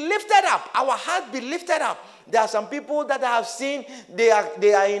we be lifted up. Our heart be lifted up. There are some people that I have seen, they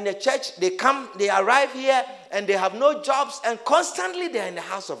are in the church, they arrive here, and they have no jobs, and constantly they are in the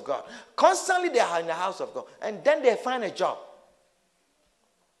house of God. Constantly they are in the house of God. And then they find a job.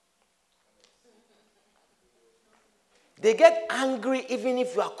 They get angry even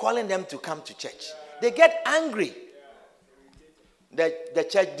if you are calling them to come to church. They get angry. The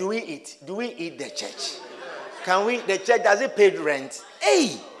church, do we eat? Do we eat the church? The church, does it pay rent?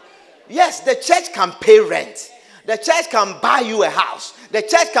 Hey! Yes, the church can pay rent. The church can buy you a house. The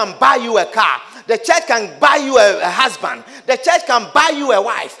church can buy you a car. The church can buy you a husband. The church can buy you a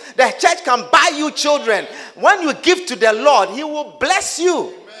wife. The church can buy you children. When you give to the Lord, he will bless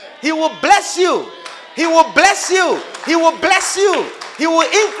you. He will bless you. He will bless you. He will bless you. He will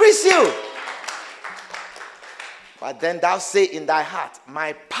increase you. But then thou say in thy heart,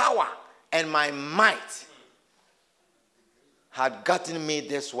 my power and my might had gotten me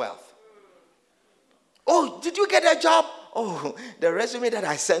this wealth. Oh, did you get a job? oh, the resume that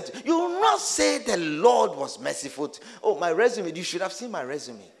I sent, you will not say the Lord was merciful. Oh, my resume, you should have seen my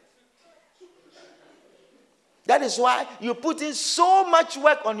resume. That is why you put in so much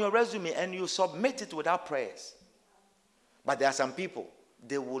work on your resume and you submit it without prayers. But there are some people,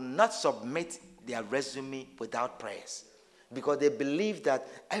 they will not submit their resume without prayers because they believe that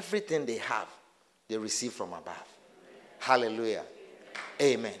everything they have, they receive from above. Hallelujah.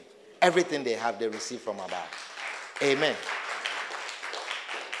 Amen. Everything they have, they receive from above. Amen.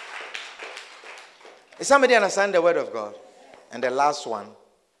 Is somebody understand the word of God? And the last one,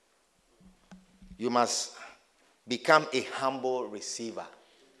 you must become a humble receiver.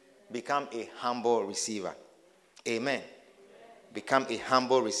 Become a humble receiver. Amen. Become a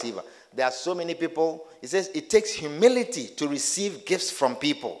humble receiver. There are so many people, it says it takes humility to receive gifts from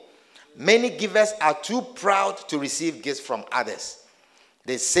people. Many givers are too proud to receive gifts from others.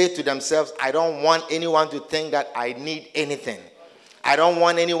 They say to themselves, I don't want anyone to think that I need anything. I don't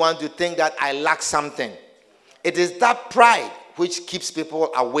want anyone to think that I lack something. It is that pride which keeps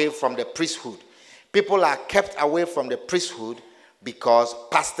people away from the priesthood. People are kept away from the priesthood because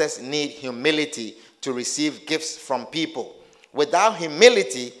pastors need humility to receive gifts from people. Without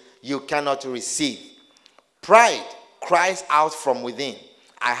humility, you cannot receive. Pride cries out from within.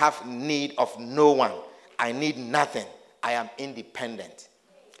 I have need of no one. I need nothing. I am independent.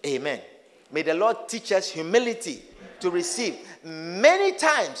 Amen. May the Lord teach us humility to receive. Many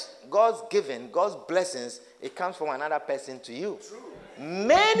times, God's giving, God's blessings, it comes from another person to you.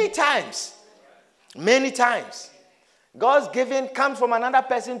 Many times. Many times. God's giving comes from another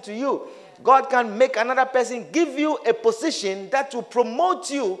person to you. God can make another person give you a position that will promote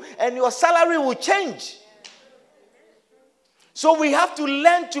you and your salary will change. So we have to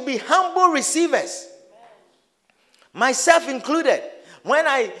learn to be humble receivers. Myself included. When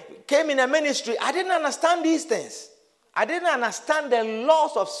I came in a ministry, I didn't understand these things. I didn't understand the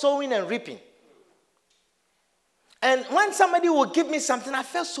laws of sowing and reaping. And when somebody would give me something, I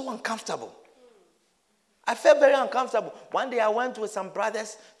felt so uncomfortable. I felt very uncomfortable. One day I went with some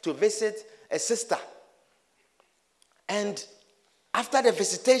brothers to visit a sister. And after the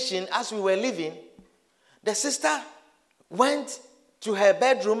visitation, as we were leaving, the sister went to her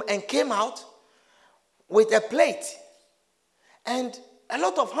bedroom and came out with a plate and a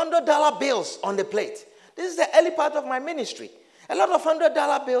lot of $100 bills on the plate. This is the early part of my ministry. A lot of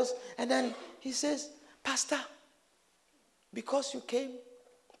 $100 bills. And then he says, Pastor, because you came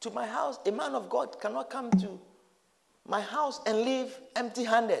to my house, a man of God cannot come to my house and leave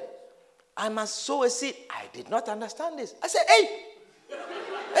empty-handed. I must sow a seed. I did not understand this. I said, hey,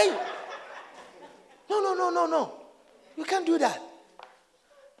 no. You can't do that.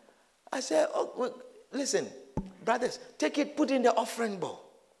 I said, listen, brothers, take it, put in the offering bowl.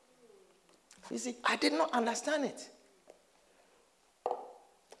 You see, I did not understand it.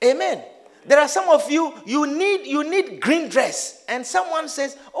 Amen. There are some of you, you need green dress. And someone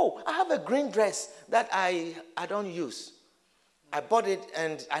says, oh, I have a green dress that I don't use. I bought it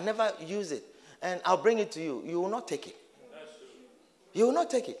and I never use it. And I'll bring it to you. You will not take it. You will not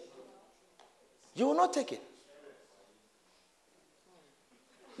take it. You will not take it.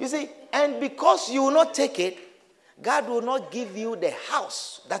 You see, and because you will not take it, God will not give you the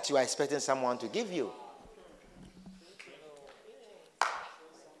house that you are expecting someone to give you.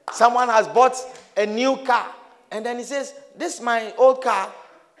 Someone has bought a new car, and then he says, this is my old car,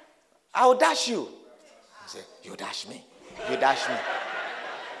 I'll dash you. I say, you dash me? You dash me?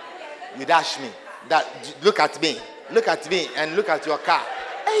 You dash me? Look at me and look at your car.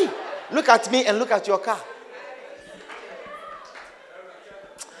 Hey, look at me and look at your car.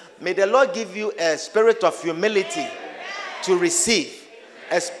 May the Lord give you a spirit of humility to receive.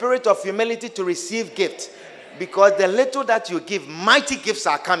 A spirit of humility to receive gifts. Because the little that you give, mighty gifts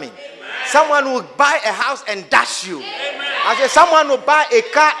are coming. Amen. Someone will buy a house and dash you. Amen. I say someone will buy a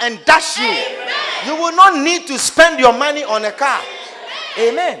car and dash you. Amen. You will not need to spend your money on a car.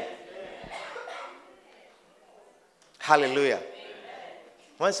 Amen. Amen. Hallelujah. Amen.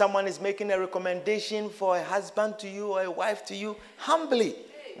 When someone is making a recommendation for a husband to you or a wife to you, humbly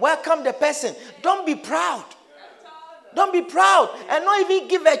welcome the person. Don't be proud. Don't be proud. And not even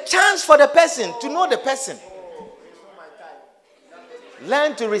give a chance for the person to know the person.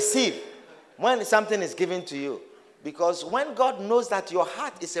 Learn to receive when something is given to you. Because when God knows that your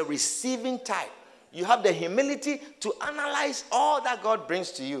heart is a receiving type, you have the humility to analyze all that God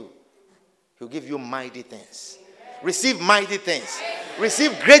brings to you. He'll give you mighty things. Receive mighty things.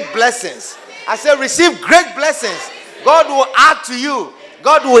 Receive great blessings. I said receive great blessings. God will add to you.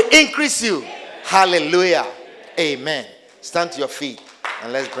 God will increase you. Hallelujah. Amen. Stand to your feet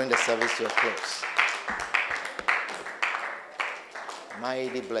and let's bring the service to a close.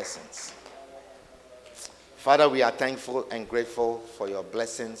 Mighty blessings. Father, we are thankful and grateful for your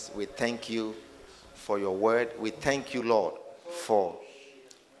blessings. We thank you for your word. We thank you, Lord, for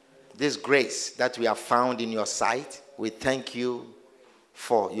this grace that we have found in your sight. We thank you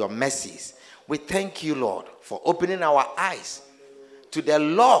for your mercies. We thank you, Lord, for opening our eyes to the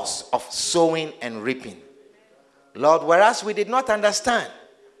laws of sowing and reaping. Lord, whereas we did not understand,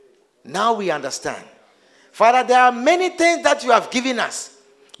 now we understand. Father, there are many things that you have given us.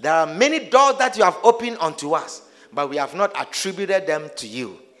 There are many doors that you have opened unto us, but we have not attributed them to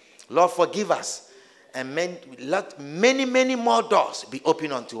you. Lord, forgive us. And let many more doors be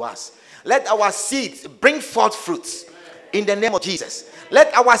opened unto us. Let our seeds bring forth fruits in the name of Jesus.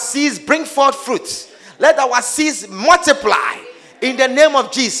 Let our seeds bring forth fruits. Let our seeds multiply in the name of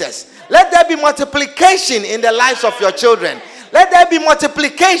Jesus. Let there be multiplication in the lives of your children. Let there be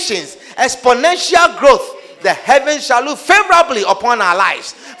multiplications, exponential growth. The heavens shall look favorably upon our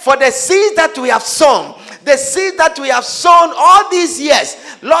lives. For the seeds that we have sown, the seeds that we have sown all these years,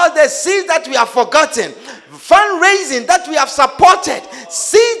 Lord, the seeds that we have forgotten, fundraising that we have supported,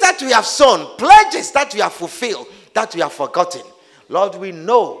 seeds that we have sown, pledges that we have fulfilled, that we have forgotten. Lord, we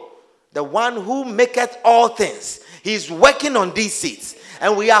know the one who maketh all things. He is working on these seeds.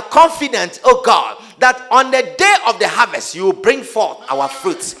 And we are confident, oh God, that on the day of the harvest, you will bring forth our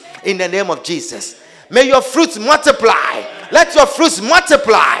fruits in the name of Jesus. May your fruits multiply. Let your fruits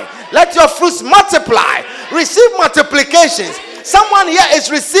multiply. Let your fruits multiply. Receive multiplications. Someone here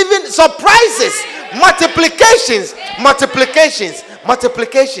is receiving surprises. Multiplications. Multiplications.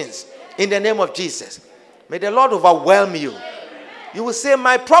 Multiplications. In the name of Jesus. May the Lord overwhelm you. You will say,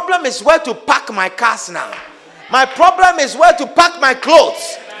 my problem is where to park my cars now. My problem is where to pack my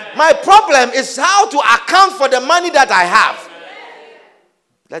clothes. My problem is how to account for the money that I have.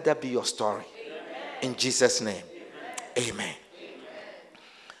 Let that be your story. In Jesus' name. Amen.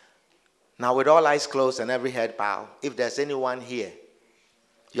 Now, with all eyes closed and every head bowed, if there's anyone here,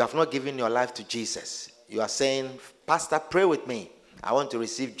 you have not given your life to Jesus. You are saying, Pastor, pray with me. I want to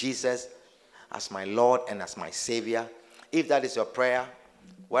receive Jesus as my Lord and as my Savior. If that is your prayer,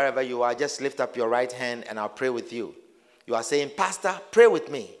 wherever you are, just lift up your right hand and I'll pray with you. You are saying, Pastor, pray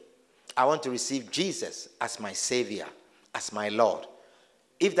with me. I want to receive Jesus as my Savior, as my Lord.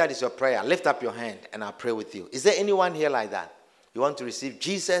 If that is your prayer, lift up your hand and I'll pray with you. Is there anyone here like that? You want to receive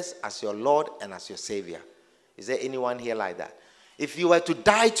Jesus as your Lord and as your Savior? Is there anyone here like that? If you were to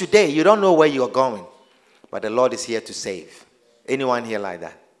die today, you don't know where you're going, but the Lord is here to save. Anyone here like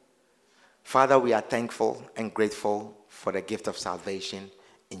that? Father, we are thankful and grateful for the gift of salvation.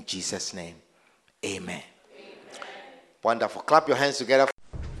 In Jesus' name, amen. Wonderful. Clap your hands together.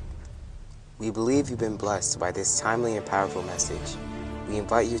 We believe you've been blessed by this timely and powerful message. We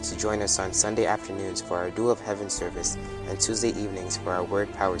invite you to join us on Sunday afternoons for our Dew of Heaven service and Tuesday evenings for our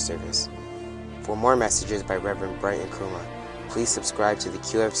Word Power service. For more messages by Reverend Brighton Nkrumah, please subscribe to the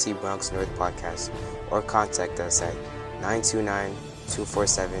QFC Bronx North podcast or contact us at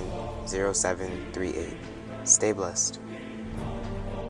 929-247-0738. Stay blessed.